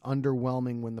extremely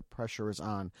underwhelming when the pressure is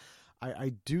on.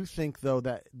 I do think, though,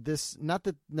 that this, not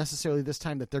that necessarily this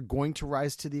time that they're going to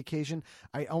rise to the occasion.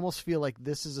 I almost feel like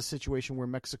this is a situation where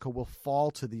Mexico will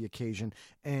fall to the occasion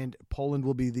and Poland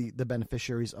will be the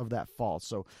beneficiaries of that fall.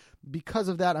 So because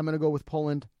of that, I'm going to go with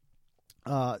Poland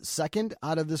second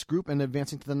out of this group and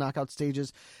advancing to the knockout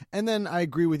stages. And then I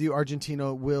agree with you.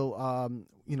 Argentina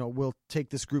will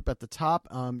take this group at the top.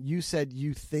 You said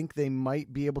you think they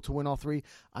might be able to win all 3.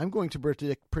 I'm going to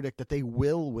predict that they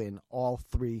will win all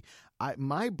 3.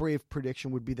 My brave prediction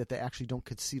would be that they actually don't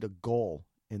concede a goal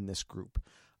in this group.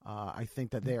 I think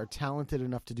that they are talented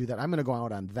enough to do that. I'm going to go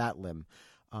out on that limb.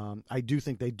 I do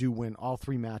think they do win all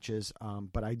 3 matches,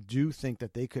 but I do think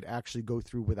that they could actually go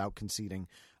through without conceding.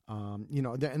 And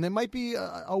there might be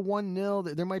a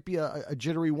 1-0. There might be a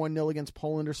jittery 1-0 against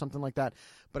Poland or something like that.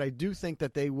 But I do think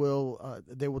that they will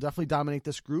definitely dominate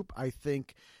this group. I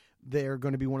think they're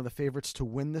going to be one of the favorites to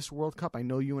win this World Cup. I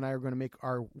know you and I are going to make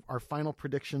our final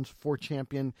predictions for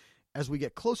champion as we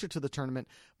get closer to the tournament.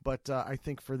 But I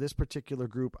think for this particular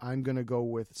group, I'm going to go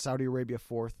with Saudi Arabia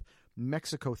 4th,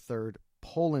 Mexico 3rd,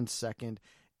 Poland 2nd,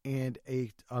 and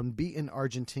a unbeaten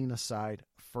Argentina side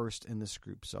 1st in this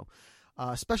group. So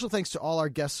special thanks to all our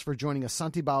guests for joining us.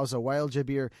 Santi Bauza, Wael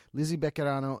Jabir, Lizzie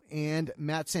Beccarano, and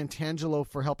Matt Santangelo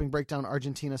for helping break down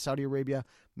Argentina, Saudi Arabia,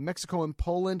 Mexico, and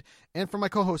Poland. And for my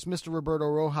co-host, Mr. Roberto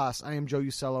Rojas, I am Joe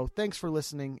Usello. Thanks for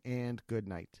listening, and good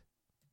night.